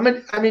 I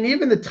mean,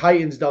 even the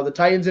Titans, though. The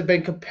Titans have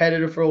been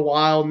competitive for a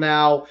while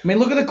now. I mean,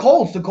 look at the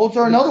Colts. The Colts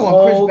are another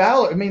one. Chris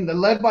Ballard. I mean, they're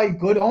led by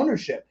good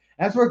ownership.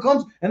 That's where it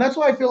comes. And that's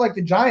why I feel like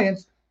the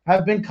Giants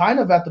have been kind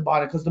of at the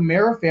bottom because the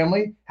Mara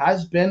family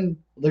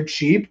they're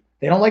cheap.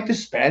 They don't like to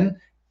spend.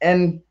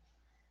 And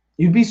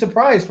you'd be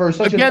surprised for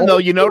such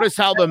you notice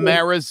how the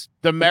Maras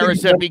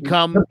have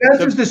become. The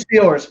best is the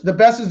Steelers. The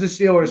best is the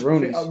Steelers.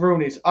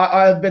 Rooney's.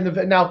 I've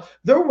been now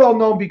they're well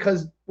known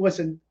because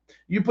listen,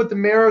 you put the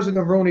Maras and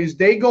the Rooneys,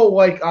 they go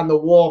like on the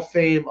wall of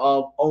fame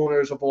of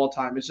owners of all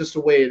time. It's just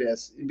the way it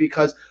is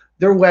because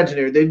they're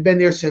legendary. They've been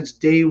there since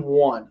day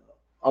one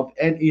of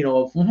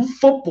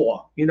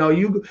football.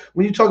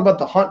 When you talk about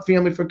the Hunt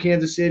family for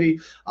Kansas City,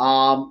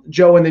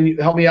 Joe, and then you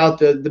help me out,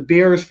 the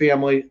Bears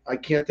family. I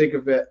can't think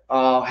of it. The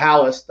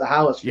Hallis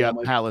family. Yeah,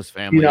 Hallis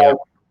family.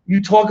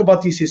 You talk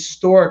about these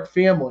historic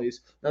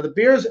families. Now the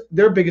Bears,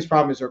 their biggest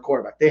problem is their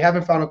quarterback. They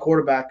haven't found a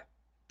quarterback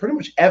pretty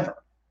much ever.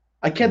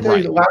 I can't tell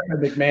you the last time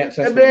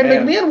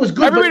McMahon was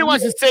good. Everybody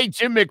wants to say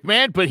Jim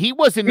McMahon, but he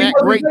wasn't that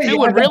great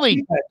too. And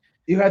really,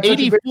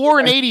 84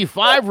 and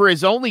 85 were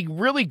his only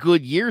really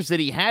good years that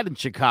he had in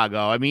Chicago.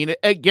 I mean,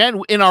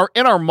 again, in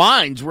our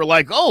minds, we're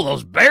like, oh,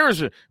 those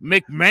Bears,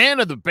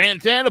 McMahon of the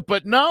bandana.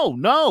 But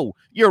no,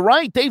 you're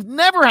right. They've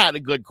never had a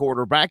good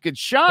quarterback. It's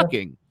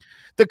shocking.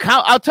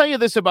 I'll tell you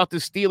this about the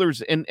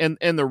Steelers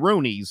and the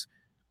Rooneys.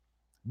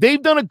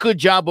 They've done a good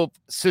job of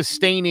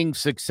sustaining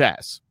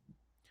success.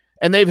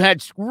 And they've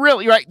had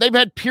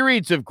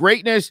periods of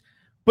greatness,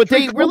 but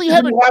they really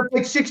haven't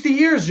like 60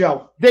 years,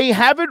 Joe. They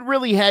haven't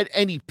really had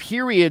any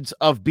periods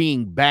of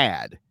being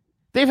bad.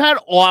 They've had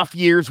off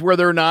years where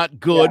they're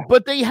not good,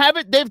 but they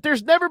haven't.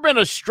 There's never been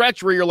a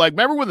stretch where you're like,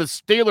 remember when the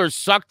Steelers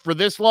sucked for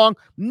this long?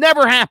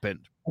 Never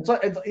happened. You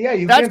That's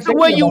can't the say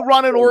way that you about-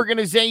 run an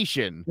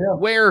organization, Yeah.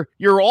 where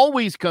you're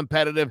always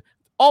competitive,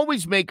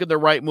 always making the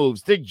right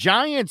moves. The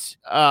Giants,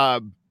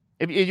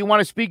 if you want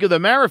to speak of the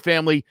Mara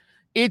family,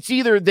 it's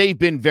either they've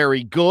been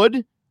very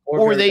good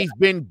or they've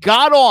been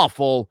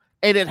god-awful,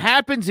 and it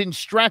happens in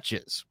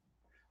stretches.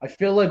 I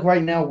feel like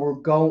right now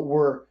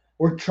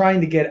we're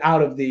trying to get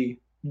out of the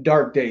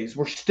dark days.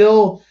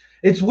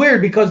 It's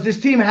weird because this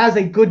team has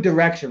a good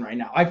direction right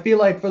now. I feel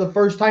like for the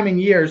first time in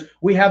years,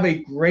 we have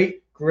a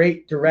great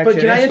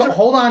direction. But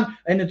hold on,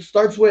 and it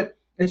starts with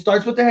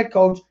the head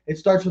coach. It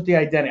starts with the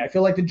identity. I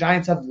feel like the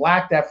Giants have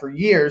lacked that for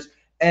years,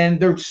 and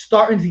they're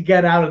starting to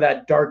get out of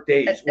that dark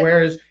days.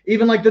 Whereas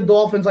even like the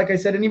Dolphins, like I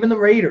said, and even the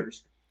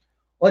Raiders,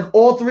 like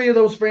all three of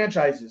those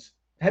franchises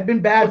have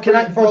been bad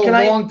for a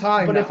long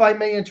time. But now. if I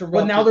may interrupt,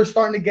 But now they're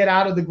starting to get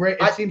out of the great.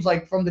 It seems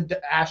like from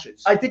the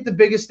ashes. I think the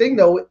biggest thing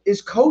though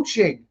is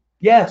coaching.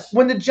 Yes.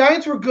 When the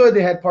Giants were good,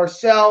 they had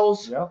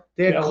Parcells,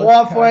 they had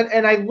Coughlin,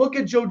 and I look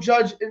at Joe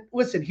Judge, and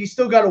listen, he's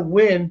still got to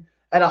win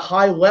at a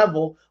high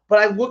level, but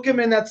I look him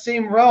in that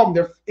same realm.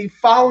 They're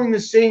following the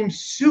same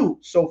suit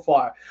so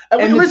far.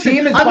 And the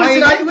team is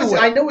buying into it.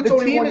 I know it's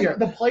only 1 year.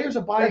 The players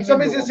are buying. And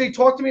somebody's going to say,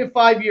 talk to me in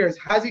 5 years.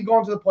 Has he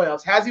gone to the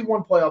playoffs? Has he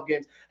won playoff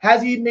games?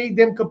 Has he made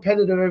them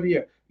competitive every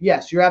year?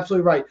 Yes, you're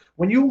absolutely right.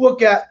 When you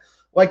look at,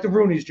 like the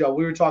Rooneys, Joe,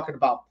 we were talking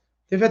about,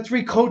 they've had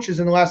 3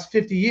 coaches in the last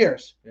 50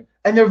 years,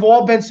 and they've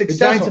all been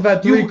successful. The Giants have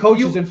had 3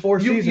 coaches in 4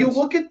 seasons. You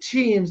look at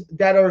teams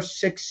that are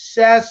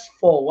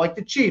successful, like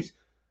the Chiefs.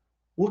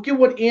 Look at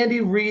what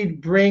Andy Reid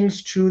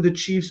brings to the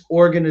Chiefs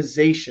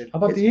organization. How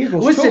about the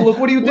Eagles? Listen, look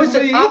what he did for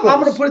the Eagles. I'm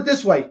going to put it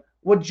this way.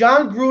 What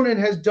John Gruden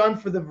has done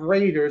for the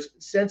Raiders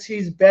since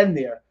he's been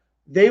there,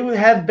 they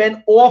have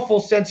been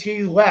awful since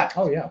he left.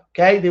 Oh, yeah.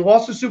 Okay? They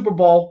lost the Super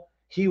Bowl.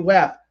 He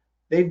left.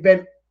 They've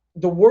been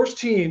the worst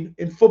team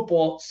in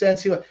football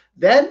since he left.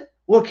 Then,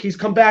 look, he's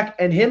come back,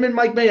 and him and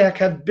Mike Mayock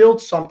have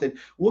built something.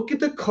 Look at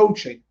the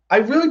coaching. I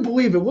really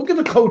believe it. Look at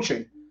the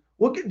coaching.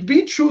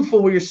 Be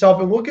truthful with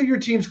yourself and look at your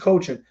team's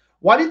coaching.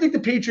 Why do you think the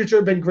Patriots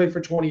have been great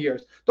for 20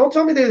 years? Don't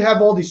tell me they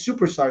have all these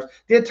superstars.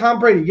 They had Tom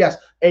Brady, yes,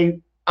 a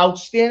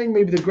outstanding,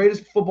 maybe the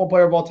greatest football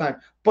player of all time.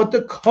 But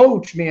the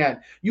coach,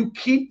 man, you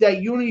keep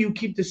that unity. You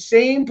keep the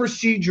same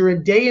procedure in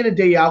and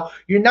day out.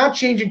 You're not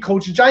changing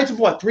coaches. Giants have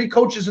what, 3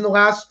 coaches in the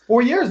last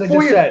 4 years? They 4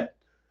 just years. said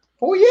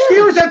 4 years.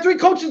 Steelers had 3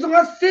 coaches in the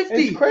last 50.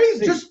 It's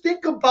crazy. Just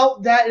think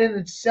about that in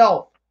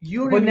itself.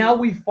 Unity. But now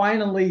we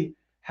finally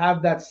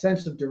have that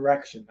sense of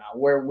direction now,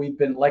 where we've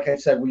been, like I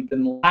said, we've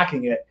been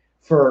lacking it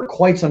for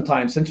quite some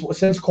time since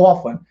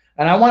Coughlin.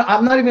 And I'm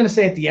not even going to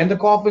say at the end of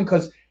Coughlin,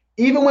 because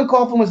even when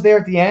Coughlin was there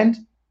at the end,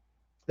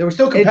 they were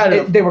still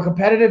competitive. They were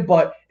competitive,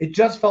 but it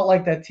just felt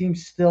like that team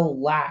still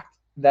lacked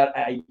that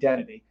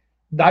identity.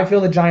 I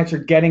feel the Giants are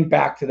getting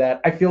back to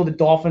that. I feel the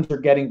Dolphins are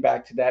getting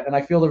back to that. And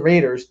I feel the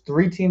Raiders,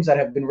 3 teams that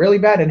have been really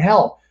bad. And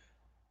hell,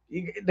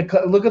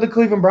 look at the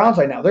Cleveland Browns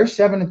right now. They're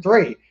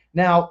 7-3.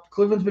 Now,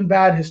 Cleveland's been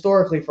bad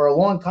historically for a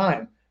long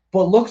time,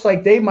 but looks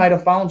like they might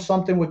have found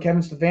something with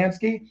Kevin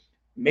Stefanski.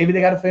 Maybe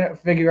they got to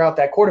figure out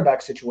that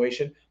quarterback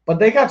situation, but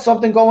they got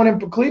something going in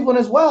Cleveland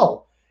as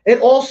well. It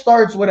all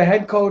starts with a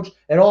head coach.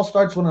 It all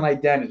starts with an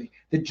identity.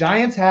 The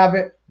Giants have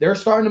it. They're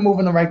starting to move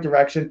in the right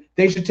direction.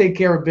 They should take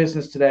care of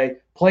business today,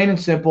 plain and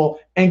simple,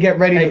 and get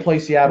ready to play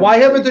Seattle. Why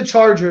haven't the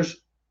Chargers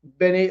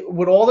been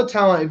with all the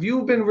talent? If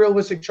you've been a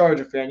realistic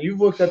Charger fan,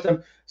 you've looked at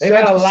them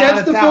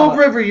since the Phil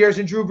Rivers years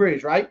and Drew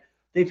Brees, right?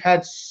 They've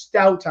had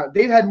stout talent.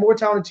 They've had more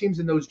talented teams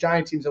than those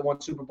Giant teams that won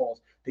Super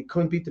Bowls. They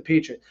couldn't beat the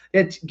Patriots.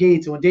 They had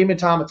Gates and Damon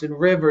Tomlinson,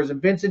 Rivers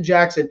and Vincent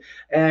Jackson,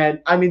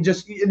 and I mean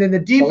and then the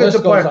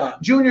defensive player,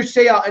 Junior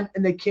Seau,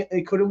 and they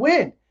couldn't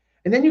win.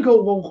 And then you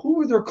go, well, who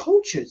were their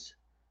coaches?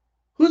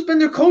 Who's been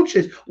their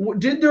coaches?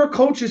 Did their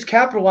coaches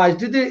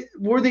capitalize?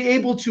 Were they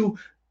able to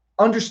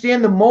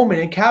understand the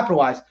moment and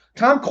capitalize?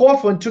 Tom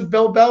Coughlin took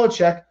Bill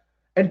Belichick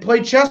and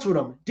played chess with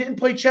him. Didn't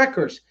play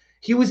checkers.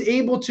 He was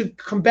able to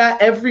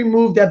combat every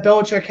move that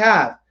Belichick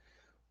had.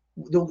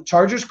 The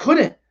Chargers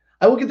couldn't.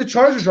 I look at the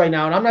Chargers right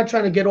now, and I'm not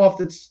trying to get off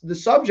the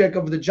subject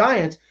of the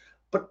Giants,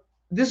 but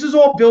this is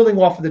all building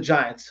off of the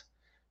Giants.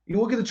 You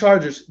look at the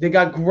Chargers, they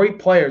got great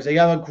players. They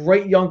have a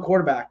great young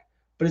quarterback.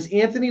 But is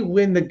Anthony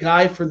Lynn the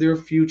guy for their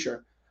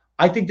future?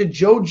 I think the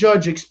Joe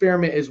Judge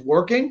experiment is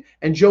working,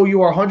 and Joe,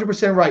 you are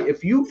 100% right.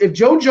 If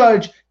Joe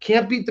Judge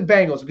can't beat the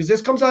Bengals, because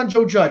this comes on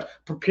Joe Judge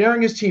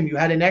preparing his team, you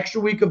had an extra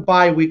week of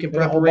bye week in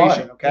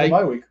preparation, okay?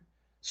 Bye week.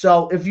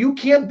 So if you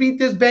can't beat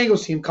this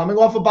Bengals team coming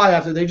off a bye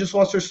after they just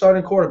lost their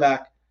starting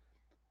quarterback,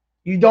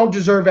 you don't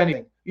deserve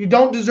anything. You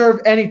don't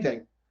deserve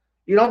anything.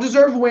 You don't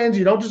deserve wins.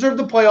 You don't deserve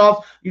the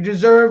playoffs. You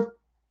deserve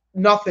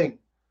nothing.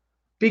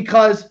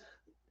 Because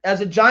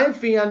as a Giant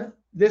fan,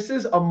 this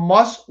is a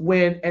must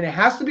win, and it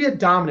has to be a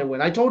dominant win.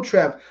 I told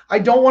Trev, I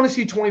don't want to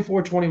see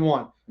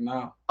 24-21.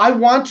 No. I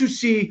want to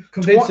see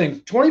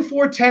convincing.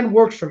 24-10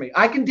 works for me.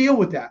 I can deal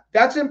with that.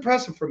 That's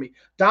impressive for me.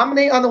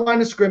 Dominate on the line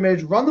of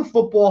scrimmage, run the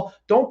football,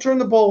 don't turn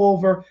the ball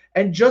over,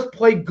 and just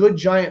play good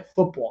Giant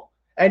football.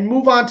 And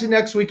move on to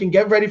next week and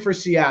get ready for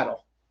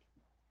Seattle.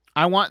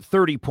 I want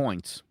 30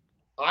 points.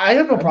 I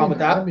have no problem with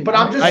that, but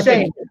I'm just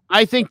saying.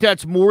 I think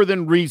that's more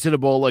than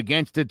reasonable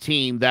against a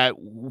team that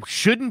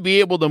shouldn't be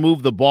able to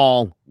move the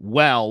ball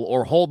well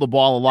or hold the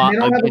ball a lot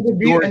against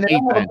your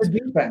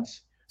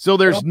defense. So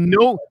there's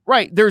no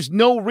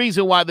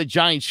reason why the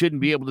Giants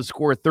shouldn't be able to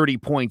score 30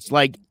 points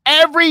like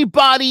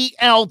everybody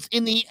else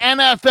in the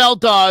NFL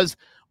does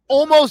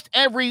almost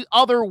every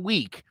other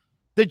week.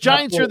 The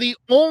Giants are the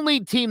only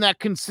team that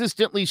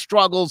consistently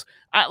struggles.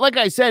 Like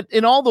I said,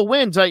 in all the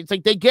wins, it's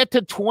like they get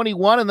to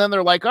 21 and then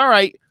they're like, all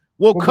right,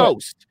 we'll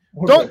coast.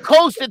 Don't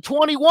coast at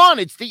 21.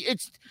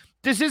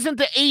 This isn't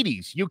the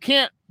 80s. You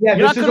can't. Yeah,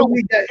 you're not going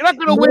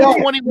to win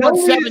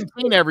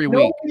 21-17 every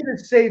week. No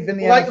is safe in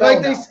the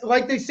NFL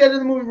like they said in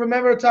the movie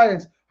Remember the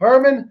Titans.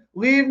 Herman,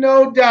 leave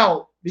no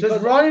doubt.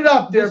 Just run it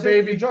up there,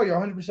 baby. Joe, you're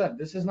 100%.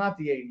 This is not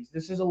the 80s.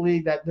 This is a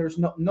league that there's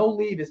no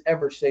lead is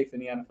ever safe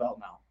in the NFL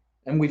now.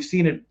 And we've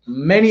seen it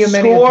many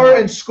score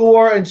and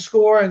score and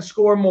score and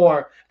score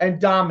more and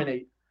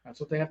dominate. That's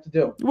what they have to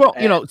do. Well,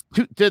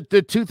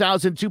 the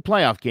 2002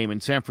 playoff game in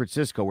San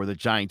Francisco where the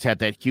Giants had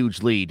that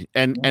huge lead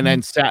and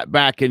then sat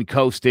back and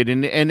coasted.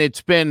 And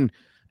it's been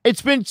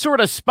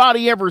sort of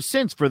spotty ever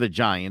since for the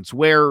Giants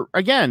where,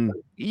 again,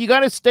 you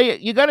got to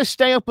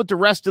stay up with the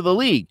rest of the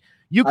league.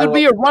 You could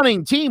be a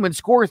running team and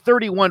score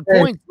 31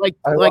 points like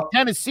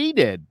Tennessee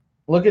did.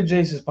 Look at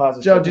Jace's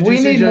positivity. We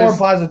need more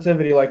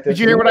positivity like this. Did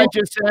you hear what I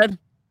just said?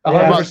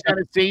 About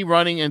Tennessee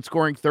running and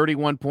scoring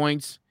 31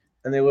 points?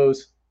 And they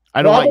lose.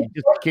 I don't want you,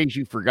 just in case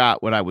you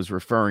forgot what I was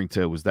referring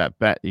to was that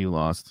bet you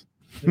lost.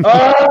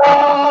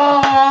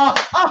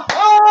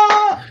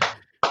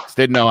 Just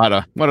didn't know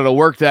wanted to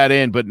work that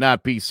in, but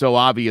not be so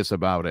obvious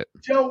about it.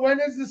 Joe, when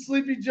is the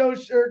Sleepy Joe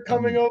shirt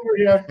coming over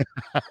here?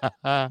 He's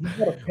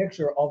got a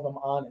picture of them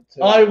on it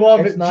too. I love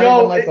it,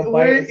 Joe.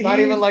 It's not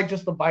even like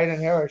just the Biden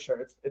Harris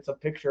shirt. It's a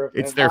picture of.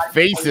 It's their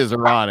faces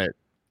are on it.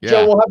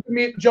 Yeah.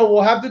 Joe,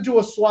 we'll have to do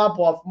a swap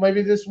off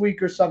maybe this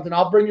week or something.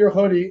 I'll bring your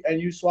hoodie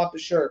and you swap the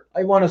shirt.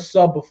 I want a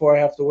sub before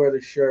I have to wear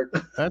the shirt.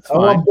 That's fine.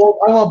 I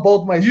want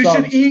both my subs. You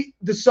should eat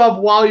the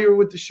sub while you're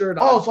with the shirt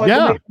on. Oh, so I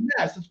can make a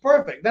mess. It's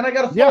perfect. Then I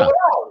got to throw it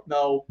out.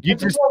 No.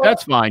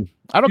 That's fine.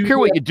 I don't care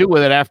what you do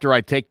with it after I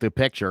take the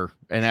picture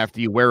and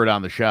after you wear it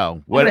on the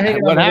show. What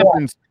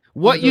happens,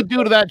 what you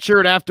do to that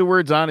shirt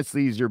afterwards,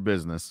 honestly, is your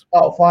business.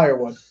 Oh,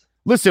 firewood.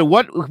 Listen,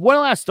 one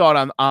last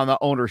thought on the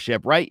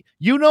ownership, right?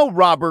 You know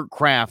Robert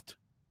Kraft.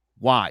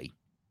 Why?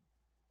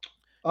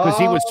 Because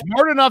he was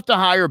smart enough to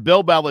hire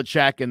Bill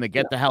Belichick and to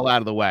get the hell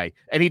out of the way.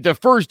 And he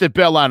defers to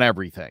Bill on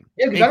everything.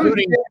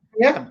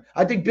 Yeah,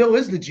 I think Bill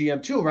is the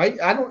GM too, right?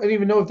 I don't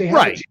even know if they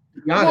have a GM,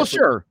 well,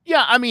 sure.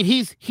 Yeah, I mean,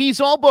 he's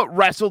all but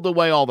wrestled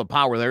away all the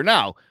power there.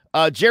 Now,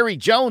 Jerry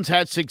Jones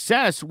had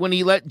success when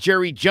he let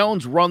Jerry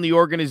Jones run the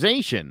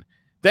organization.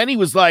 Then he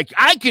was like,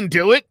 I can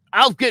do it.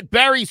 I'll get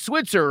Barry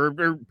Switzer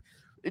or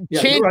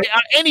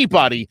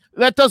anybody.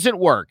 That doesn't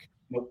work.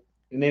 Nope.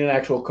 You need an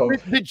actual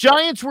coach. The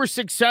Giants were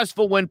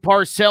successful when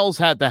Parcells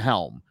had the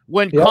helm,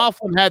 when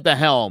Coughlin had the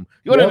helm.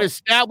 You had an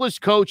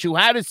established coach who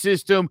had a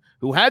system,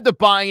 who had the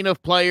buy-in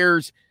of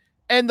players.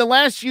 And the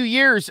last few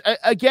years,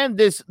 again,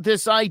 this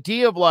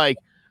idea of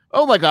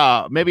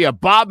maybe a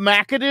Bob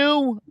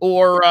McAdoo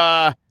or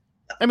come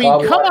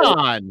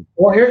on.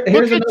 Well,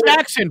 here's Look at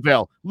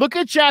Jacksonville. Look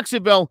at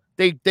Jacksonville.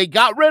 They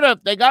got rid of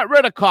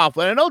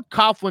Coughlin. I know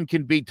Coughlin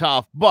can be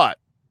tough, but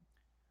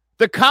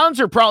the Cons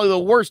are probably the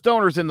worst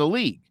owners in the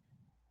league.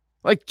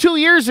 Like 2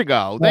 years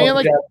ago, they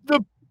had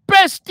the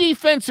best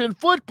defense in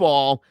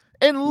football,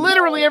 and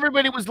literally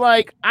everybody was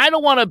like, I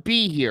don't want to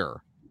be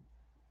here.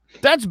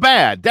 That's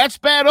bad. That's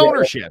bad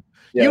ownership.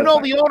 Yeah, you know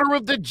the owner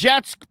of the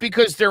Jets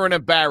because they're an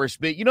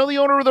embarrassment. You know the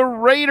owner of the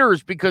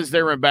Raiders because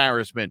they're an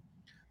embarrassment.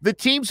 The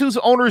teams whose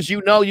owners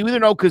you either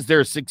know because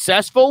they're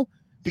successful,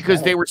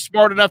 because they were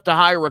smart enough to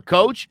hire a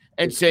coach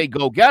and say,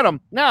 go get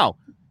them. Now,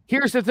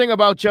 here's the thing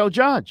about Joe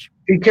Judge.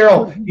 Pete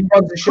Carroll, he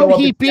runs the show.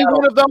 Could he be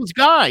one of those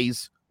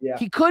guys? Yeah.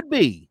 He could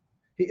be.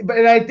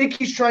 But I think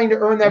he's trying to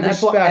earn that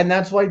respect. And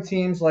that's why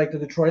teams like the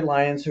Detroit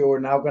Lions, who are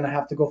now going to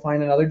have to go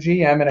find another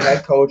GM and a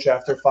head coach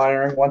after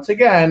firing once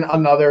again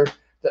another.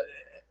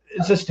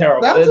 It's just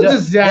terrible. That's a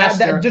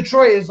disaster.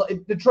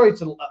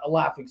 Detroit's a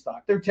laughing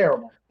stock. They're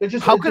terrible. They're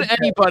just. How could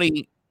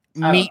anybody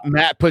meet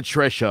Matt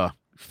Patricia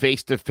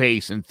face to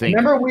face and think,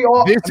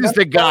 this is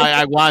the guy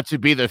I want to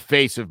be the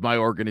face of my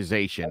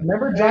organization?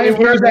 Remember,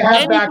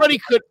 anybody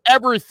could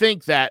ever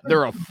think that,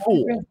 they're a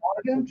fool.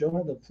 Joe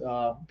had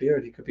the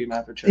beard. He could be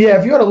Matt Patricia. Yeah,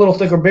 if you had a little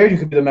thicker beard, you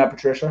could be the Matt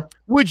Patricia.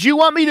 Would you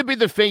want me to be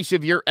the face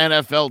of your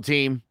NFL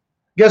team?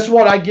 Guess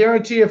what? I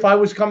guarantee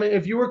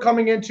if you were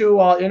coming into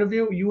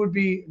interview, you would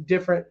be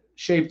different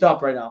shaped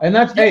up right now. And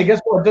hey, guess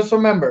what? Just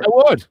remember, I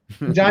would.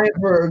 The Giants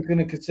were going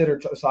to consider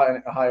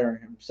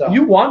hiring him. So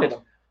you wanted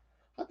him.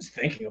 I was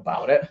thinking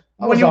about it.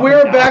 When you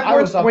wear a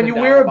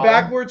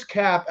backwards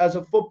cap as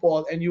a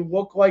football and you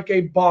look like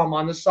a bum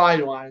on the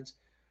sidelines,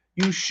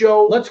 you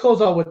show. Let's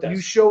close out with this. You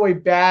show a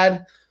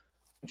bad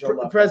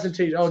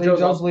presentation. Oh,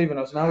 Joe's leaving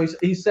us now.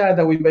 He's sad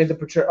that we made the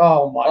Patricia.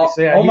 Oh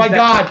my!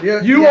 God!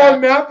 You are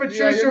Matt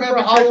Patricia for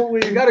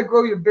Halloween. You got to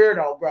grow your beard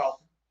out, bro.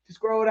 Just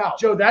grow it out.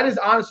 Joe, that is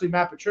honestly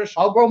Matt Patricia.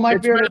 I'll grow my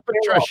It's beard. Matt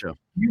Patricia.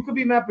 You could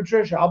be Matt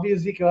Patricia. I'll be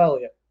Ezekiel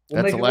Elliott.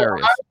 That's make it work.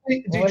 hilarious.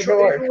 Honestly, We'll make it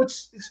Detroit, work.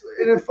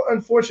 it's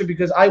unfortunate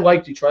because I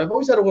like Detroit. I've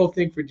always had a little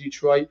thing for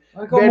Detroit.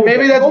 Go Man, move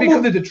maybe it. that's Go because-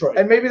 move to Detroit.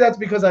 And maybe that's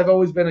because I've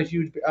always been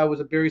I was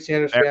a Barry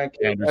Sanders Barry fan.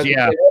 Sanders, as a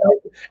yeah. kid.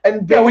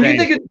 And yeah, when you Same.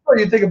 think of Detroit,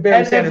 you think of Barry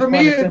and Sanders. for me,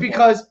 plain and it's simple.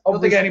 because I don't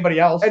of think this. anybody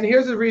else. And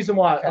here's the reason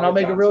why, and I'll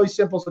make it Johnson. really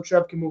simple so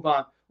Trev can move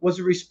on. Was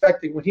the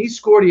respecting. When he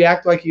scored, he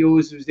acted like he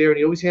always was there, and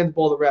he always handed the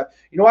ball to the ref.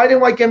 You know why I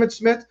didn't like Emmitt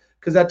Smith?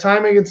 Because that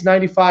time against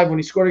 95, when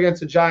he scored against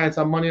the Giants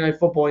on Monday Night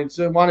Football,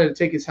 he wanted to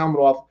take his helmet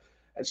off,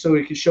 and so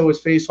he could show his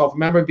face off.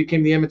 Remember, it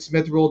became the Emmitt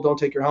Smith rule, don't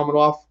take your helmet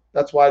off.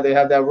 That's why they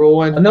have that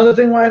rule in. Another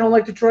thing why I don't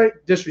like Detroit,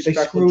 they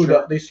Disrespectful. screwed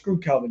Trev. up. They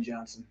screwed Calvin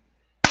Johnson.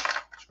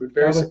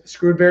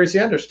 Screwed Barry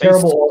Sanders.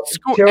 Terrible.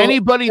 terrible-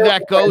 Anybody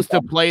that terrible goes to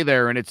franchise. play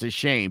there, and it's a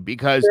shame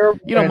because Terrible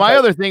my franchise.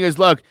 other thing is,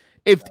 look,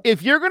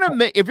 if you're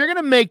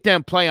gonna make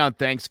them play on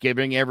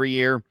Thanksgiving every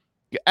year,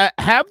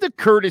 have the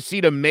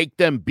courtesy to make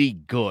them be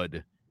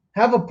good.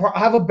 Have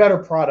a better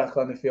product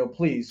on the field,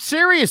 please.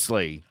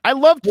 Seriously, I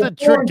loved the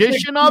We're 4-6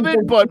 tradition of it,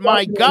 season, but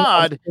my 2016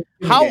 God,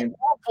 how game.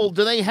 awful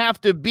do they have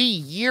to be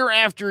year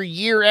after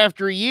year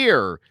after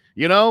year?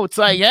 It's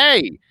like,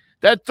 hey,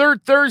 that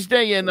third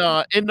Thursday in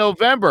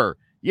November,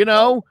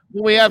 when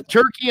we have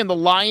turkey and the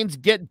Lions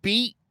get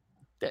beat,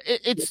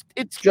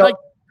 it's Joe- like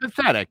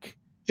pathetic.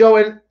 Joe,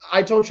 and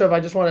I told Trev I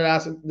just wanted to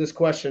ask him this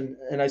question,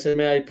 and I said,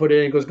 "May I put it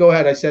in?" He goes, "Go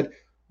ahead." I said,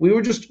 "We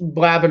were just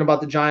blabbing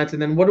about the Giants,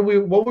 and then what were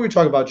we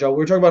talking about, Joe? We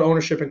were talking about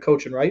ownership and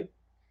coaching, right?"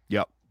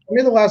 Yep. Tell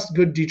me the last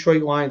good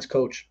Detroit Lions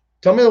coach.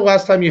 Tell me the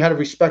last time you had a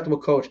respectable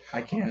coach.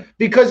 I can't.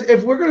 Because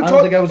if we're going to I don't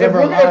talk, think I was if ever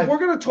we're, alive. if we're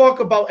going to talk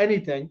about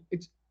anything,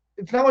 it's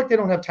not like they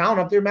don't have talent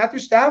up there. Matthew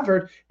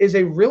Stafford is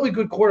a really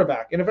good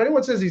quarterback, and if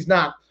anyone says he's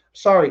not,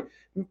 sorry,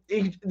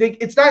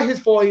 it's not his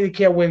fault he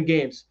can't win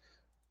games.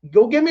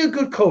 Go get me a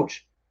good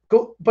coach.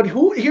 Go, but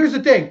here's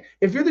the thing: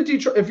 if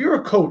you're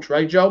a coach,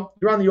 right, Joe,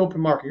 you're on the open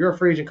market, you're a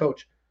free agent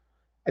coach,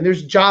 and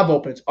there's job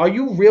opens. Are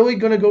you really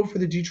going to go for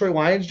the Detroit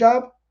Lions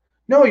job?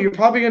 No, you're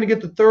probably going to get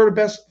the third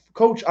best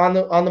coach on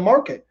the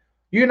market.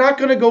 You're not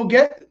going to go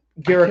get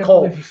Garrett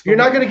Cole. You're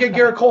not going to get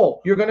Garrett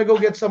Cole. You're going to go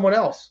get someone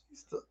else.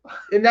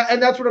 And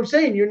that's what I'm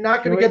saying. You're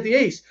not going to get the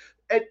ace.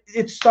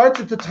 It starts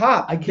at the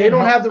top. They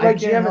don't have the right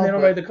GM and they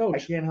don't have the I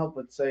coach. can't help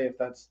but say if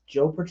that's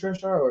Joe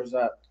Patricia or is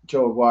that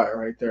Joe Aguirre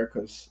right there,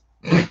 because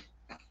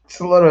it's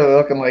literally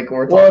looking like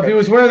we're talking. Well, if he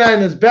was wearing that in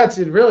his bets,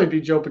 it'd really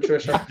be Joe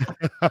Patricia.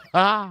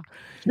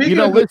 Speaking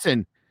of good-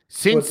 Listen,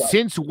 What's up?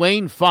 since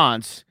Wayne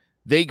Fonts,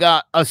 they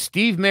got a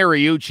Steve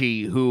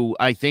Mariucci, who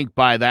I think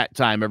by that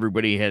time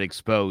everybody had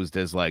exposed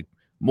as like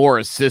more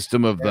a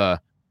system of a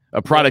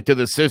product of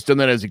the system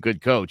than as a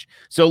good coach.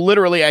 So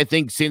literally, I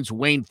think since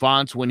Wayne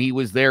Fonts, when he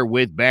was there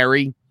with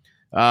Barry,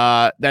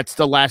 that's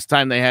the last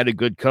time they had a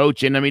good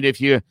coach. And I mean, if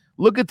you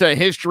look at the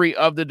history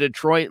of the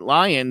Detroit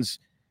Lions,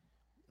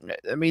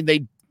 I mean,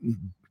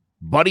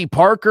 Buddy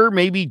Parker,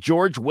 maybe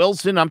George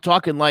Wilson. I'm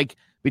talking like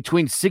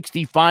between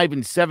 65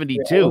 and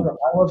 72.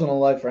 I wasn't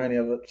alive for any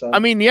of it. So. I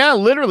mean, yeah,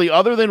 literally,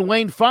 other than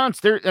Wayne Fonts,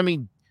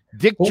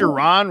 Dick Who-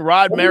 Duran,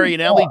 Rod who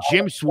Marinelli, thought-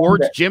 Jim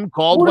Swartz, Jim Who would've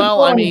Caldwell.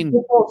 thought I on mean,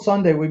 Football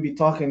Sunday we'd be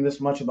talking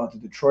this much about the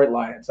Detroit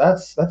Lions.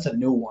 That's a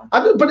new one.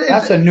 But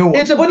That's a new one.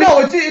 it's a But big- no,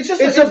 it's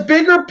just it's a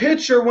bigger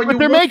picture when but you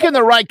they're look making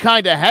the right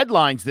kind of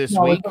headlines this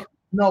no, week.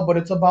 no, but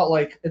it's about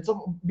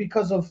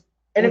because of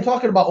And we're if-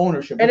 talking about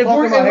ownership. And we're if talking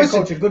we're about head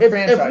listen, coaching, good if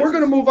franchise. we're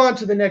going to move on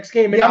to the next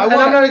game, and, Yeah, I'm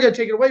not going to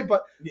take it away,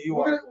 but you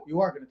we're are gonna-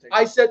 you are going to take.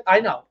 I said I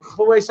know.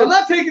 But what I said, I'm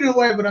not taking it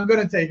away, but I'm going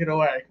to take it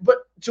away. but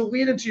to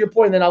lead into your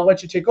point, then I'll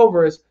let you take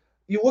over. Is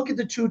you look at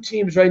the two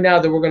teams right now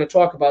that we're going to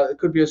talk about. It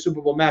could be a Super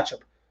Bowl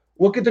matchup.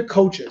 Look at the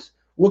coaches.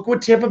 Look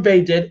what Tampa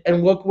Bay did,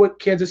 and look what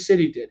Kansas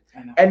City did.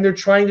 I know. And they're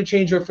trying to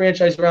change their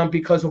franchise around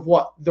because of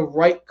what? The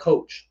right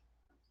coach.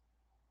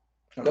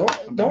 Okay,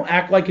 I'm Don't back.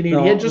 act like an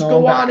No, idiot. Just no, go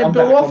I'm back. on and I'm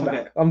build back. off I'm of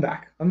back. it. I'm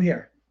back. I'm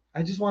here.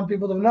 I just want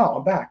people to know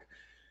I'm back.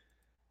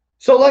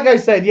 So, like I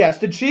said, yes,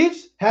 the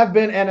Chiefs have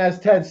been, and as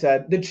Ted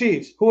said, the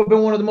Chiefs, who have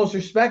been one of the most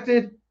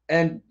respected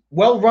and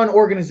well-run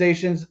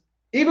organizations,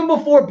 even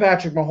before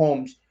Patrick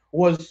Mahomes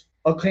was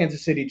a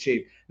Kansas City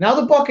Chief. Now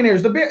the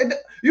Buccaneers,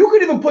 you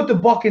could even put the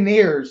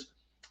Buccaneers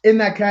in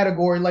that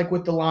category, like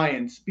with the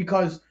Lions,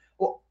 because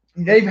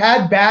they've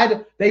had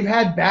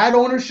bad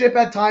ownership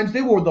at times.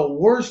 They were the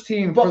worst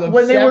team for the But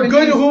when they were 70s.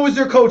 good, who was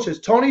their coaches?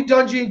 Tony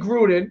Dungy and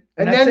Gruden.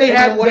 And that's then it. they And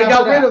had then what they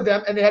got after rid that? of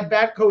them, and they had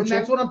bad And coaching.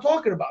 that's what I'm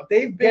talking about.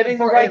 They've been Getting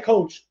the right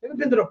coach. They haven't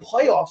been to the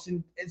playoffs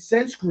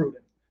since Gruden.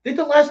 I think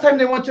the last time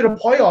they went to the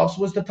playoffs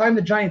was the time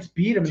the Giants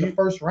beat them in the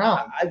first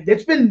round.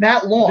 It's been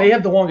that long. They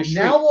have the longest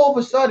streak. Now all of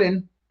a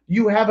sudden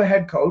you have a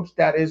head coach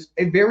that is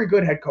a very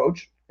good head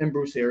coach in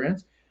Bruce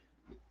Arians.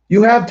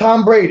 You have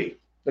Tom Brady,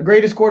 the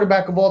greatest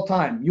quarterback of all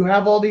time. You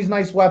have all these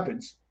nice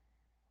weapons.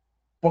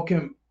 But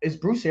is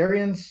Bruce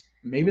Arians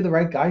maybe the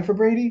right guy for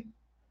Brady?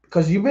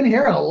 Because you've been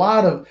hearing a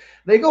lot of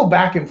they go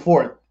back and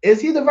forth. Is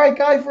he the right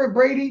guy for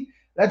Brady?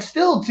 That's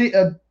still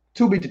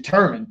to be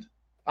determined.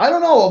 I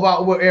don't know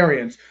about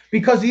Arians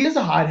because he is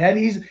a hothead.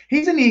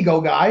 He's an ego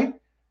guy,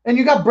 and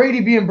you got Brady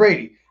being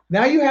Brady.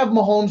 Now you have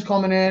Mahomes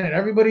coming in, and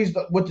everybody's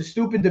with the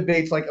stupid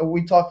debates like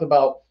we talked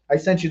about. I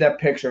sent you that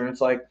picture, and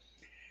it's like,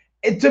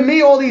 to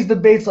me, all these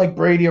debates like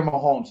Brady or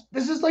Mahomes,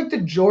 this is like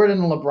the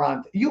Jordan and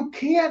LeBron. You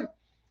can't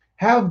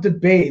have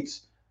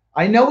debates.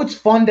 I know it's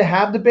fun to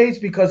have debates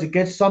because it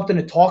gets something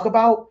to talk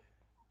about,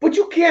 but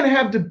you can't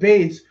have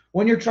debates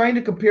when you're trying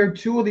to compare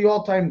two of the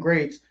all-time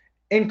greats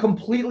in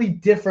completely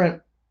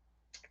different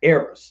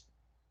eras.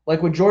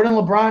 Like with Jordan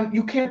and LeBron,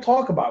 you can't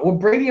talk about it. With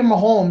Brady and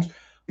Mahomes,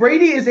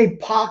 Brady is a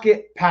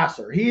pocket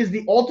passer. He is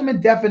the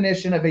ultimate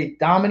definition of a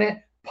dominant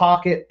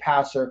pocket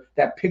passer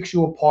that picks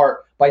you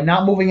apart by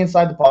not moving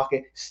inside the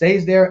pocket,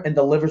 stays there, and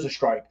delivers a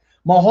strike.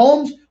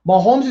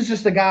 Mahomes is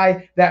just a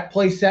guy that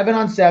plays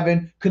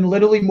 7-on-7, can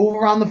literally move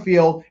around the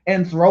field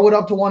and throw it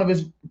up to one of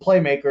his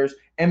playmakers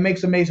and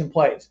makes amazing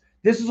plays.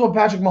 This is what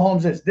Patrick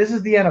Mahomes is. This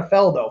is the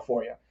NFL, though,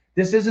 for you.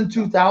 This isn't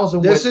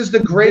 2000. This is the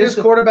greatest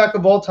quarterback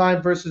of all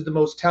time versus the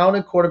most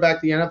talented quarterback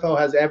the NFL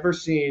has ever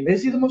seen.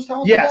 Is he the most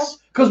talented? Yes.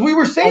 Because we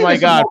were saying oh, my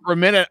God. For a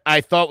minute,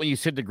 I thought when you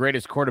said the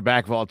greatest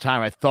quarterback of all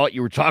time, I thought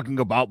you were talking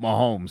about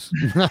Mahomes.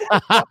 No.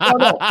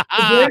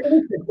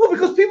 Well,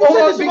 because people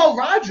say this about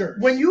Rodgers.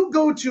 When you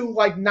go to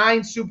like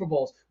 9 Super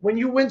Bowls, when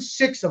you win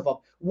 6 of them,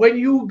 when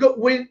you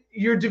win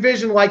your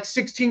division like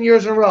 16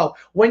 years in a row,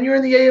 when you're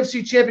in the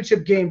AFC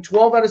Championship game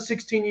 12 out of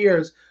 16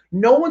 years,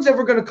 no one's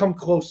ever going to come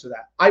close to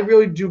that. I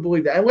really do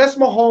believe that. Unless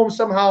Mahomes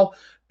somehow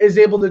is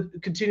able to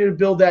continue to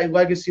build that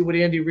legacy with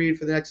Andy Reid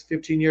for the next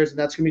 15 years, and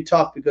that's going to be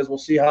tough because we'll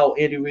see how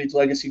Andy Reid's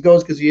legacy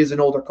goes because he is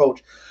an older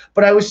coach.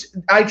 But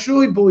I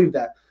truly believe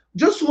that.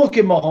 Just look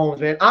at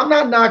Mahomes, man. I'm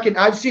not knocking.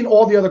 I've seen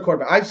all the other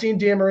quarterbacks. I've seen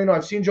Dan Marino.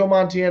 I've seen Joe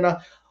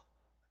Montana.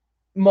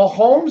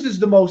 Mahomes is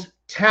the most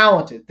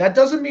talented. That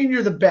doesn't mean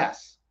you're the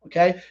best,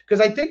 okay? Because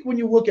I think when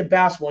you look at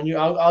basketball, and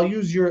I'll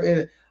use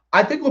your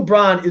I think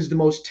LeBron is the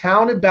most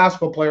talented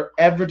basketball player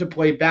ever to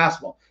play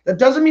basketball. That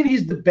doesn't mean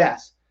he's the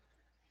best.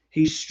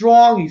 He's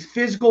strong. He's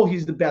physical.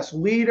 He's the best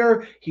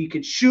leader. He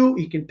can shoot.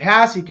 He can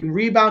pass. He can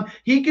rebound.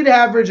 He could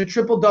average a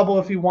triple-double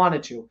if he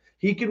wanted to.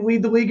 He could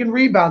lead the league in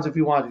rebounds if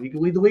he wanted. He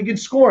could lead the league in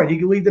scoring. He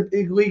could lead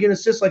the league in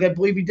assists like I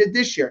believe he did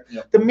this year.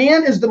 Yep. The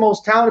man is the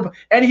most talented,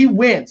 and he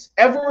wins.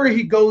 Everywhere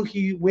he goes,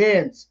 he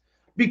wins.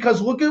 Because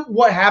look at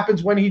what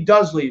happens when he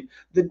does leave.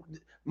 The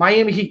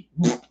Miami Heat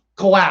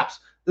collapse.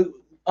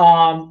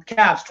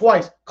 Cavs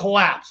twice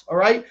collapse. All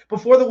right.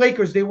 Before the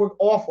Lakers, they were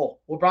awful.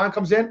 LeBron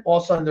comes in, all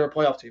of a sudden they're a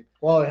playoff team.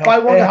 Well, it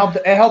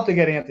helped to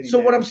get Anthony. So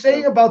what I'm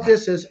saying about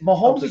this is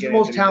Mahomes is the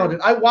most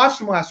talented. I watched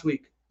him last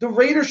week. The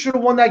Raiders should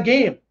have won that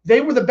game. They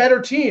were the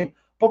better team.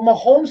 But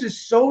Mahomes is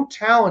so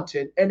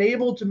talented and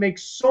able to make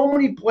so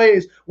many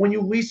plays when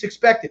you least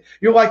expect it.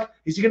 You're like,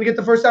 is he going to get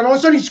the first down? All of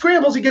a sudden he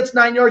scrambles, he gets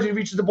 9 yards, and he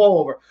reaches the ball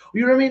over.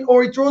 You know what I mean?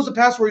 Or he throws a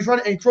pass where he's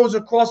running and he throws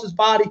it across his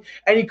body,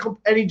 and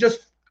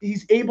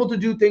he's able to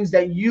do things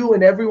that you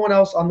and everyone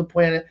else on the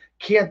planet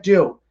can't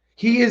do.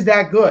 He is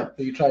that good.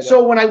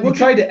 When I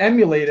tried to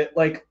emulate it,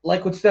 like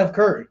with Steph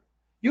Curry,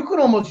 you could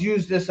almost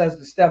use this as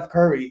the Steph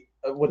Curry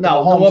with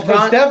Mahomes.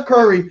 Because Steph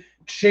Curry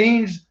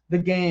changed the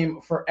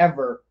game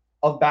forever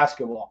of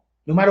basketball.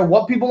 No matter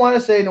what people want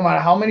to say, no matter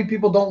how many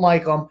people don't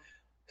like him,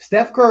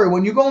 Steph Curry,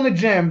 when you go in the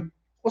gym,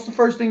 what's the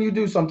first thing you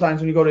do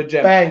sometimes when you go to the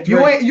gym? Bang,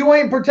 you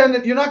ain't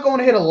pretending. You're not going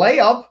to hit a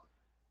layup.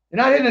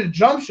 You're not hitting a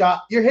jump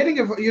shot. You're hitting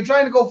it. You're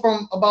trying to go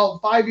from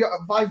about 5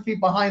 feet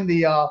behind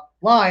the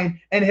line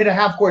and hit a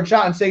half-court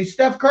shot and say,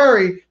 Steph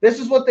Curry, this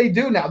is what they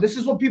do now. This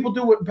is what people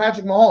do with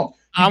Patrick Mahomes.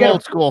 I'm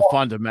old school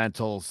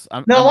fundamentals.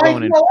 I'm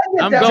going in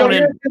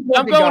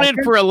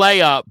for a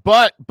layup,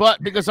 but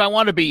because I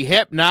want to be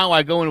hip, now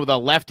I go in with a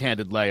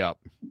left-handed layup.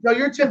 No,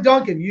 you're Tim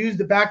Duncan. You use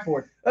the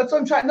backboard. That's what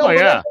I'm trying. No,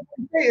 yeah.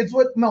 It's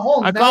with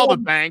Mahomes. I call the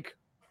bank.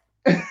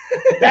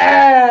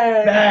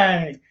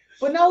 Bang.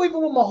 But now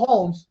even with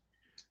Mahomes,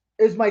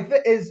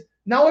 is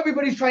now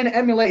everybody's trying to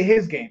emulate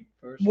his game.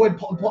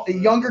 With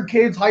younger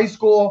kids, high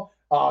school,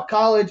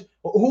 college,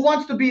 who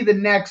wants to be the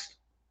next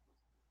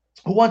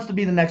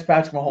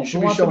Patrick Mahomes? You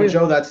should be showing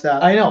Joe that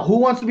stat. I know. Who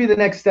wants to be the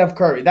next Steph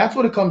Curry? That's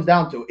what it comes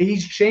down to.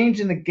 He's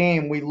changing the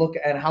game. We look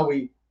at how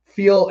we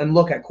feel and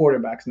look at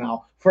quarterbacks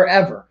now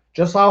forever.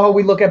 Just how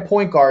we look at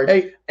point guards.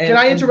 Hey, can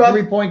I interrupt?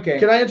 3-point game.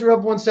 Can I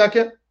interrupt 1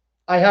 second?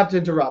 I have to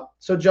interrupt.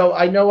 So, Joe,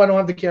 I know I don't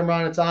have the camera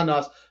on. It's on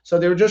us. So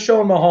they were just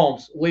showing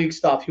Mahomes league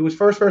stuff. He was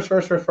first.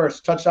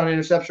 Touchdown,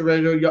 interception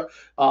ratio,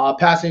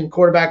 passing,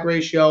 quarterback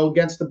ratio,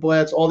 against the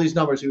blitz, all these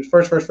numbers. He was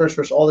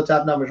first, all the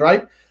top numbers,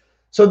 right?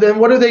 So then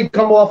what do they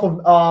come off of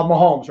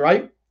Mahomes,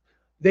 right?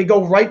 They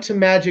go right to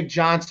Magic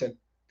Johnson.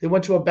 They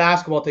went to a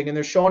basketball thing, and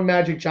they're showing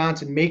Magic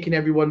Johnson making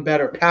everyone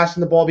better,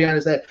 passing the ball behind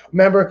his head.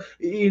 Remember,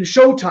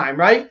 Showtime,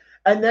 right?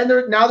 And then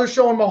they're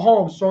showing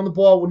Mahomes throwing the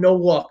ball with no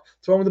look,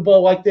 throwing the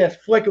ball like this,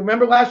 flick it.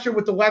 Remember last year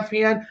with the left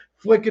hand,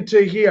 flick it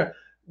to here.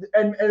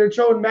 And they're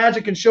showing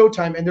Magic and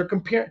Showtime, and they're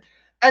comparing.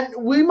 And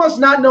we must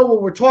not know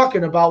what we're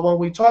talking about when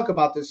we talk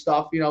about this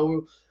stuff,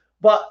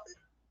 But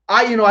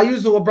I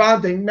use the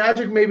LeBron thing.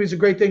 Magic maybe is a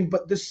great thing,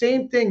 but the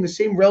same thing, the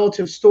same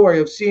relative story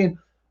of seeing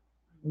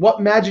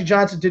what Magic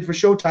Johnson did for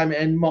Showtime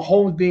and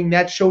Mahomes being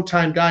that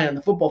Showtime guy on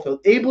the football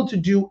field, able to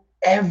do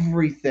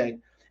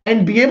everything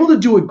and be able to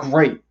do it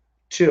great.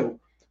 too,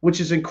 which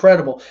is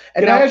incredible.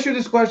 And Can now, I ask you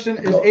this question?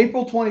 Is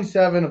April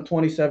 27 of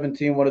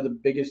 2017 one of the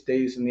biggest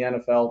days in the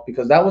NFL?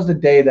 Because that was the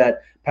day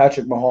that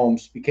Patrick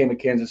Mahomes became a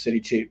Kansas City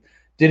Chief.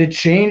 Did it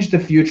change the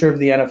future of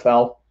the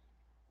NFL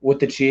with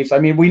the Chiefs? I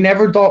mean, we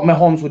never thought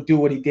Mahomes would do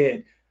what he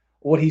did,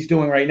 what he's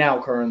doing right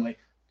now currently.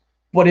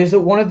 But is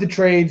it one of the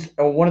trades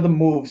or one of the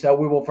moves that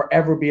we will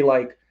forever be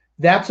like,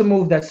 that's a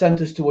move that sent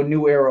us to a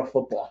new era of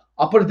football?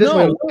 I'll put it this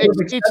way.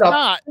 It's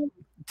not.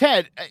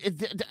 Ted,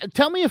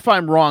 tell me if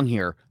I'm wrong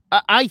here.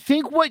 I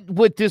think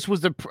what this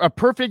was a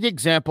perfect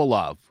example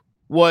of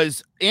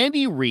was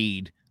Andy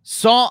Reid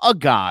saw a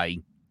guy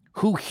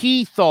who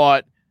he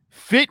thought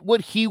fit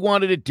what he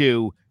wanted to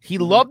do. He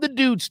loved the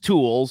dude's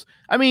tools.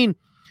 I mean,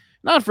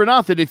 not for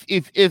nothing.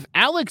 If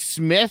Alex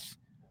Smith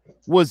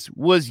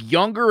was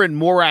younger and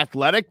more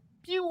athletic,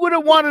 you would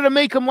have wanted to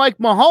make him like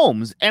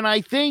Mahomes. And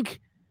I think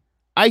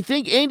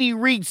Andy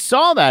Reid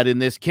saw that in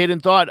this kid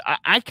and thought,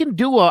 I could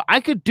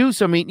do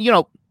something. You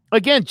know,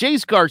 again,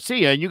 Jace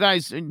Garcia, and you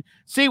guys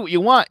say what you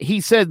want.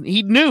 He said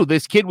he knew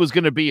this kid was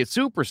going to be a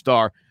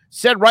superstar.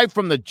 Said right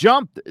from the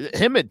jump,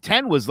 him at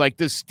 10 was like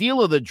the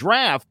steal of the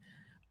draft.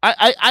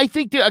 I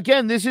think that,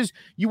 again, this is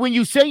you when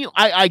you say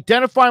I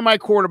identify my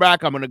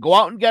quarterback, I'm going to go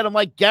out and get him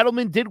like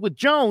Gettleman did with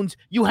Jones.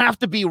 You have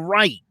to be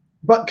right.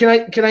 But can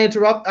I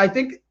interrupt? I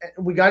think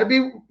we got to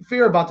be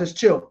fair about this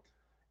too.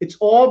 It's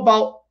all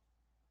about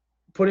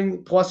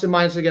putting plus and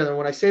minus together.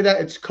 When I say that,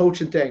 it's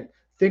coaching thing.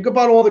 Think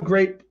about all the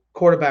great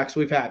quarterbacks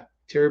we've had: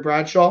 Terry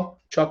Bradshaw,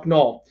 Chuck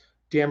Noll,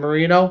 Dan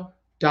Marino,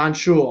 Don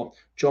Shula,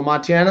 Joe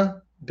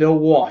Montana, Bill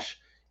Walsh.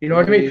 You know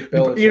what I mean?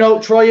 You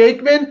know, Troy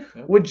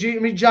Aikman with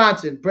Jimmy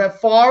Johnson, Brett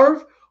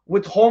Favre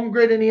with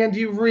Holmgren and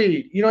Andy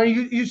Reid. You know,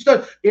 you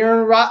start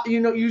Aaron Rodgers. You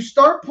know, you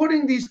start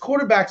putting these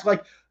quarterbacks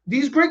like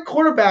these great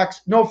quarterbacks.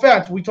 No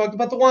offense, we talked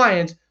about the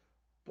Lions.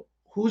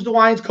 Who's the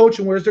Lions coach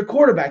and where's their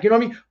quarterback? You know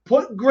what I mean?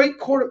 Put great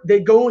they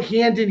go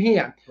hand in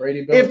hand.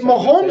 If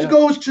Mahomes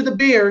goes to the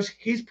Bears,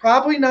 he's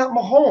probably not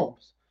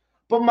Mahomes.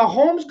 But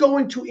Mahomes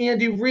going to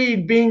Andy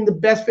Reid being the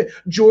best fit.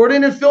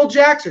 Jordan and Phil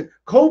Jackson.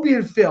 Kobe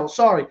and Phil,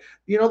 sorry.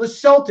 You know, the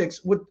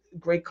Celtics with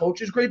great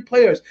coaches, great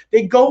players.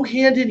 They go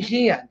hand in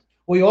hand.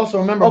 Well, you also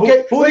remember who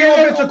the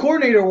offensive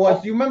coordinator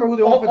was. Do you remember who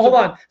the offensive Hold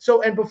on.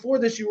 So, and before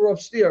this, you were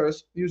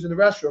upstairs using the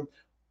restroom.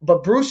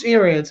 But Bruce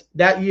Arians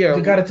that year.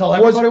 You got to tell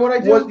everybody what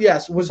I did?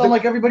 Was sound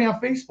like everybody on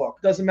Facebook.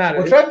 Doesn't matter.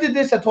 Well, Trev did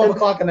this at 12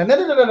 o'clock and then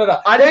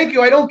thank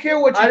you. I don't care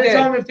what you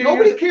did.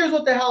 Nobody cares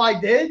what the hell I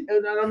did.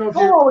 And I don't know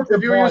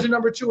if you're using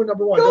number 2 and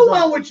number 1. Go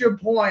on with your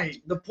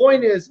point. The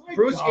point is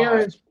Bruce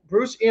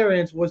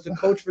Arians was the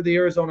coach for the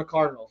Arizona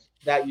Cardinals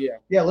that year.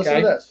 Yeah, listen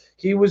to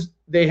this.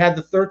 They had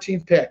the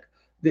 13th pick.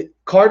 The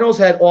Cardinals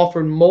had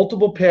offered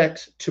multiple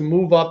picks to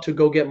move up to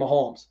go get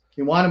Mahomes.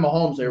 He wanted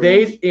Mahomes.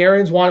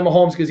 Arians wanted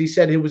Mahomes because he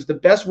said it was the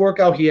best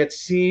workout he had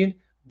seen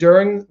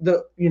during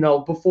the,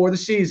 before the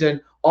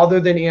season, other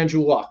than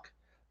Andrew Luck.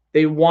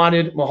 They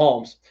wanted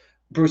Mahomes.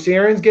 Bruce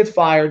Arians gets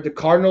fired. The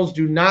Cardinals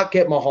do not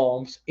get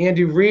Mahomes.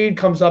 Andy Reid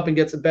comes up and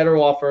gets a better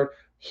offer.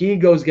 He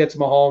gets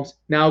Mahomes.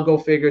 Now go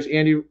figures.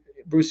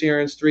 Bruce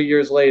Arians 3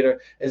 years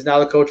later is now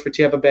the coach for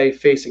Tampa Bay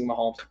facing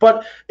Mahomes.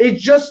 But it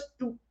just,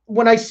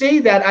 when I say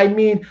that, I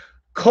mean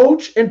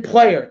coach and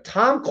player.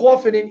 Tom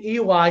Coughlin and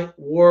Eli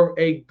were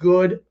a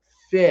good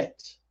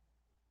fit.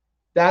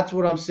 That's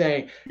what I'm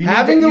saying.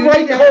 Having the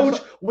right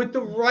coach with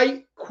the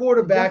right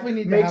quarterback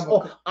makes.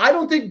 I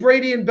don't think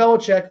Brady and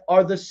Belichick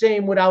are the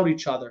same without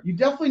each other. You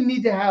definitely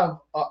need to have.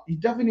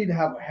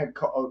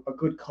 A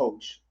good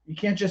coach. You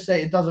can't just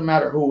say it doesn't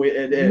matter who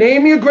it is.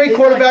 Name me a great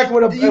quarterback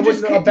with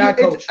a bad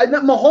coach.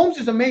 Mahomes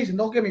is amazing.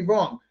 Don't get me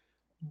wrong,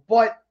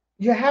 but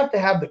you have to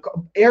have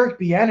Eric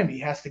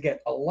Bieniemy has to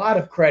get a lot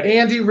of credit.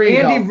 Andy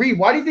Reid.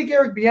 Why do you think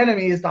Eric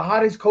Bieniemy is the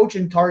hottest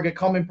coaching target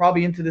coming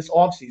probably into this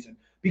offseason?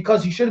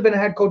 Because he should have been a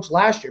head coach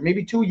last year,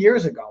 maybe 2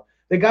 years ago.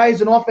 The guy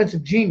is an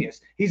offensive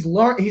genius. He's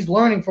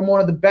learning from one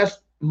of the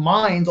best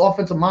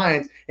offensive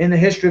minds in the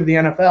history of the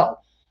NFL.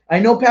 I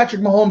know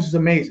Patrick Mahomes is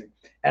amazing,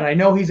 and I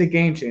know he's a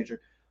game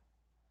changer.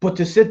 But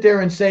to sit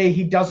there and say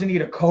he doesn't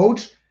need a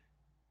coach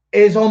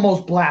is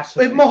almost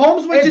blasphemy. If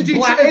Mahomes went to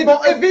Detroit,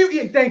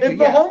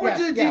 Mahomes went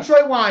to the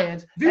Detroit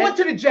Lions, if he went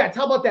to the Jets,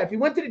 how about that? If he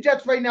went to the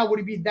Jets right now, would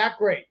he be that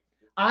great?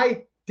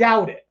 I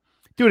doubt it.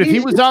 Dude, if he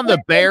was on the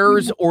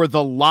Bears or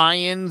the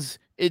Lions,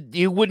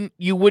 you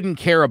wouldn't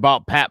care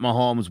about Pat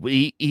Mahomes.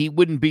 He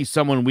wouldn't be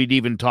someone we'd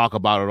even talk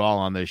about at all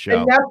on this show.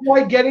 And that's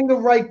why getting the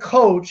right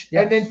coach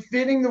and then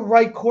fitting the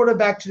right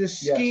quarterback to the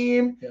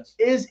scheme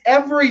is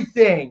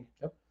everything.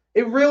 Yep.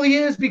 It really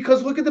is,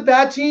 because look at the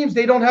bad teams.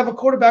 They don't have a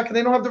quarterback and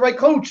they don't have the right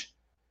coach.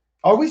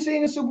 Are we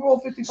seeing a Super Bowl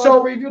 55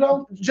 preview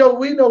though? Joe,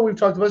 we know we've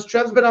talked about this.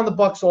 Trev's been on the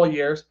Bucs all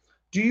years.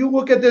 Do you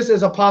look at this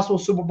as a possible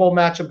Super Bowl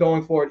matchup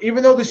going forward?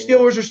 Even though the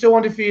Steelers are still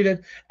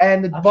undefeated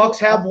and the Bucs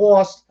have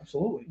lost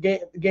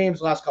games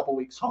the last couple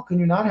weeks. How can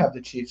you not have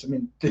the Chiefs? I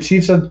mean, the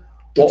Chiefs are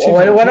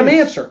let him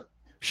answer.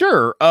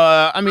 Sure.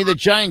 The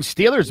Giants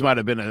Steelers might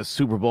have been a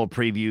Super Bowl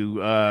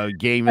preview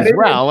game as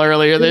well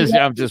earlier this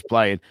year. I'm just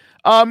playing.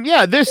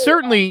 This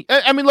certainly.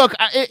 I mean, look,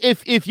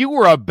 if you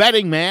were a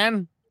betting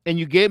man and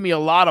you gave me a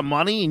lot of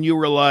money and you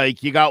were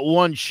like, you got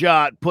one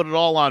shot, put it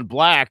all on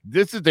black,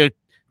 this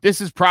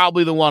is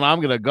probably the one I'm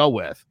going to go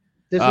with.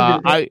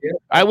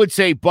 I would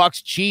say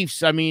Bucks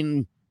Chiefs. I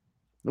mean,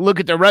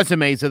 look at the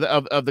resumes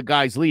of the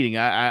guys leading.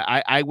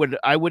 I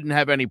wouldn't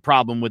have any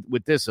problem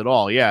with this at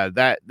all. Yeah,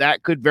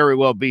 that could very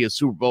well be a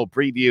Super Bowl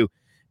preview.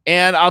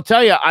 And I'll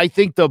tell you, I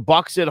think the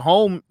Bucks at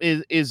home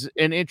is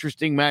an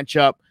interesting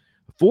matchup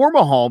for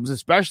Mahomes,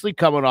 especially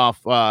coming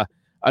off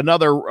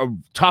another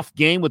tough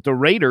game with the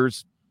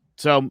Raiders.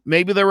 So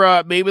maybe they're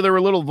a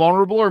little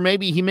vulnerable, or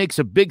maybe he makes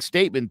a big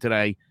statement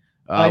today.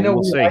 I know.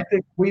 We'll I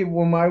think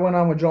when I went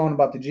on with John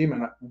about the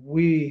G-Men,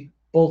 we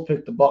both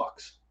picked the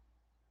Bucks.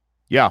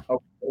 Yeah,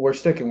 we're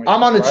sticking with.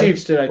 I'm on the right?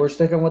 Chiefs today. We're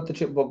sticking with the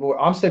Chiefs, but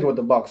I'm sticking with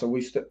the Bucks. Are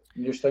we?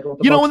 You're sticking with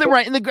the Bucks? You know, in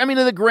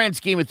the grand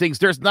scheme of things,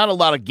 there's not a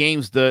lot of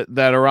games that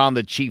are on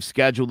the Chiefs'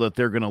 schedule that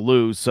they're going to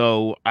lose.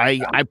 So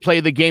I play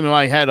the game in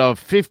my head of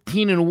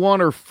 15-1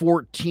 or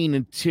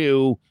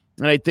 14-2,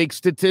 and I think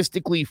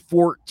statistically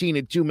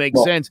 14-2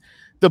 makes sense.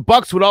 The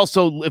Bucks would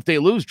also, if they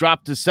lose,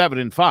 drop to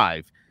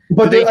 7-5.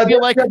 But does it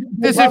feel like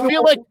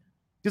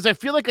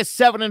a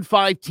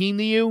 7-5 team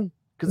to you?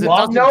 Because it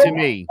doesn't to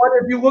me. But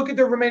if you look at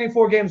the remaining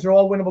 4 games, they're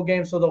all winnable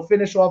games, so they'll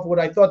finish off what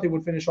I thought they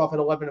would finish off at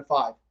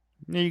 11-5.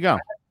 There you go.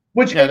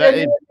 Which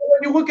when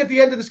you look at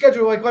the end of the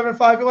schedule, like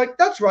 11-5, you're like,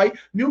 that's right.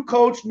 New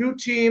coach, new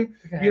team,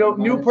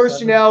 new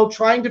personnel,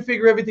 trying to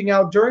figure everything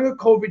out during a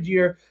COVID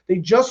year. They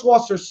just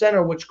lost their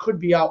center, which could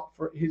be out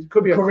for his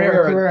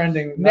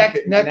career-ending neck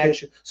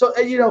issue. So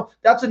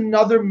that's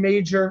another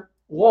major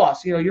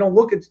loss. You don't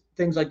look at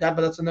things like that,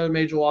 but that's another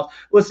major loss.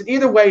 Listen,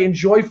 either way,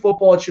 enjoy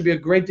football. It should be a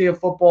great day of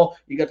football.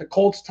 You got the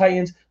Colts,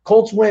 Titans.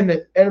 Colts win.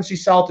 The NFC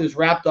South is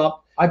wrapped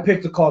up. I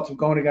picked the Colts. I'm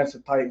going against the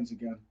Titans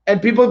again.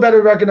 And people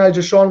better recognize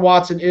Deshaun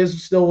Watson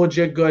is still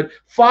legit good.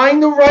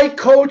 Find the right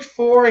coach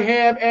for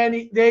him,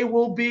 and they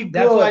will be good.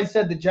 That's why I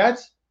said the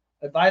Jets.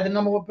 If I had the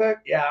number 1 pick,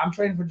 I'm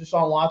trading for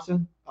Deshaun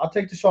Watson. I'll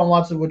take Deshaun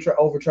Watson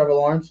over Trevor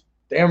Lawrence.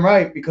 Damn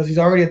right, because he's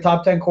already a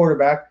top 10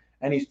 quarterback.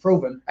 And he's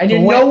proven. And you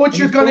know what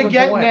you're going to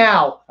get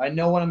now. I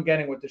know what I'm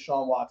getting with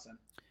Deshaun Watson.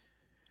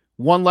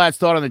 One last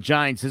thought on the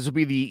Giants. This will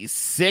be the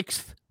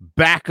 6th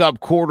backup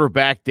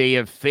quarterback they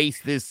have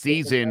faced this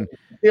season.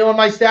 Feeling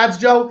my stats,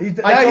 Joe? He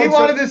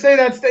wanted to say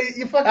that.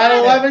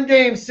 At 11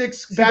 games,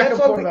 6 backup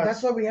quarterbacks.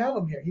 That's why we have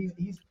him here.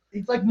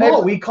 He's like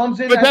Mo. He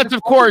comes in. But that's,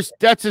 of course,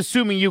 that's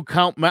assuming you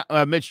count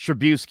Mitch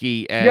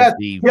Trubisky as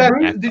the. Yeah.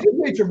 Did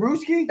you say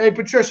Trubisky? Hey,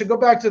 Patricia, go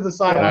back to the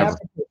sideline.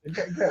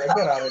 Get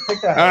out of it.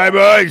 Take that. All right,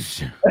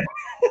 boys.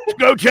 Let's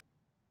go.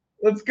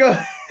 Let's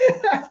go.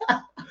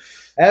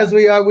 As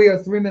we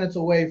are 3 minutes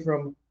away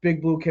from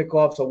Big Blue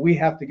kickoff, so we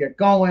have to get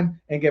going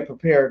and get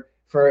prepared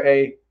for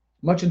a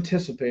much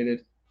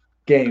anticipated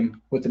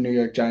game with the New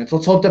York Giants.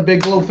 Let's hope that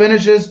Big Blue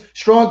finishes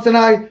strong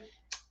tonight,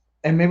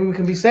 and maybe we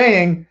can be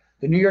saying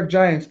the New York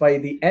Giants by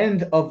the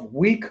end of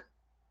week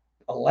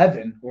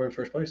 11 we're in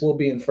first place. Will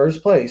be in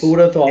first place. Who would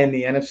have thought? In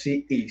the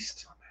NFC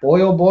East.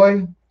 Boy, oh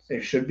boy,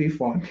 it should be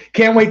fun.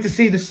 Can't wait to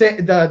see the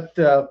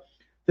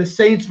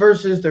Saints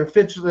versus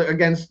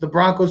against the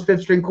Broncos'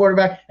 5th-string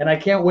quarterback, and I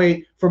can't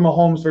wait for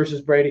Mahomes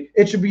versus Brady.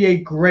 It should be a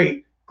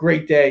great,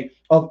 great day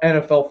of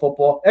NFL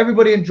football.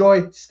 Everybody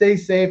enjoy. Stay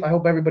safe. I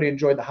hope everybody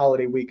enjoyed the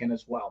holiday weekend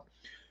as well.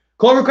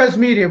 Clovercrest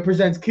Media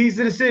presents Keys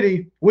to the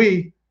City.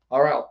 We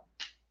are out.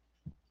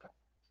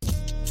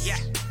 Yeah.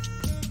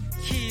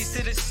 Keys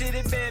to the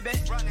city, baby.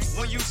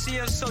 When you see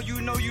us, so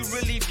you know you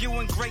really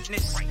viewing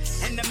greatness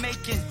in the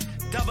making.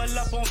 Double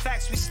up on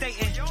facts we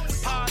stating.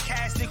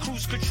 Podcasting,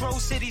 cruise control,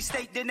 city,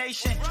 state, the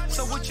nation.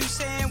 So what you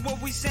saying,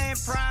 what we saying,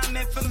 prime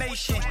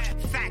information.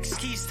 Facts,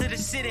 keys to the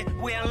city,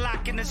 we're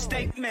unlocking the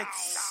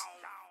statements.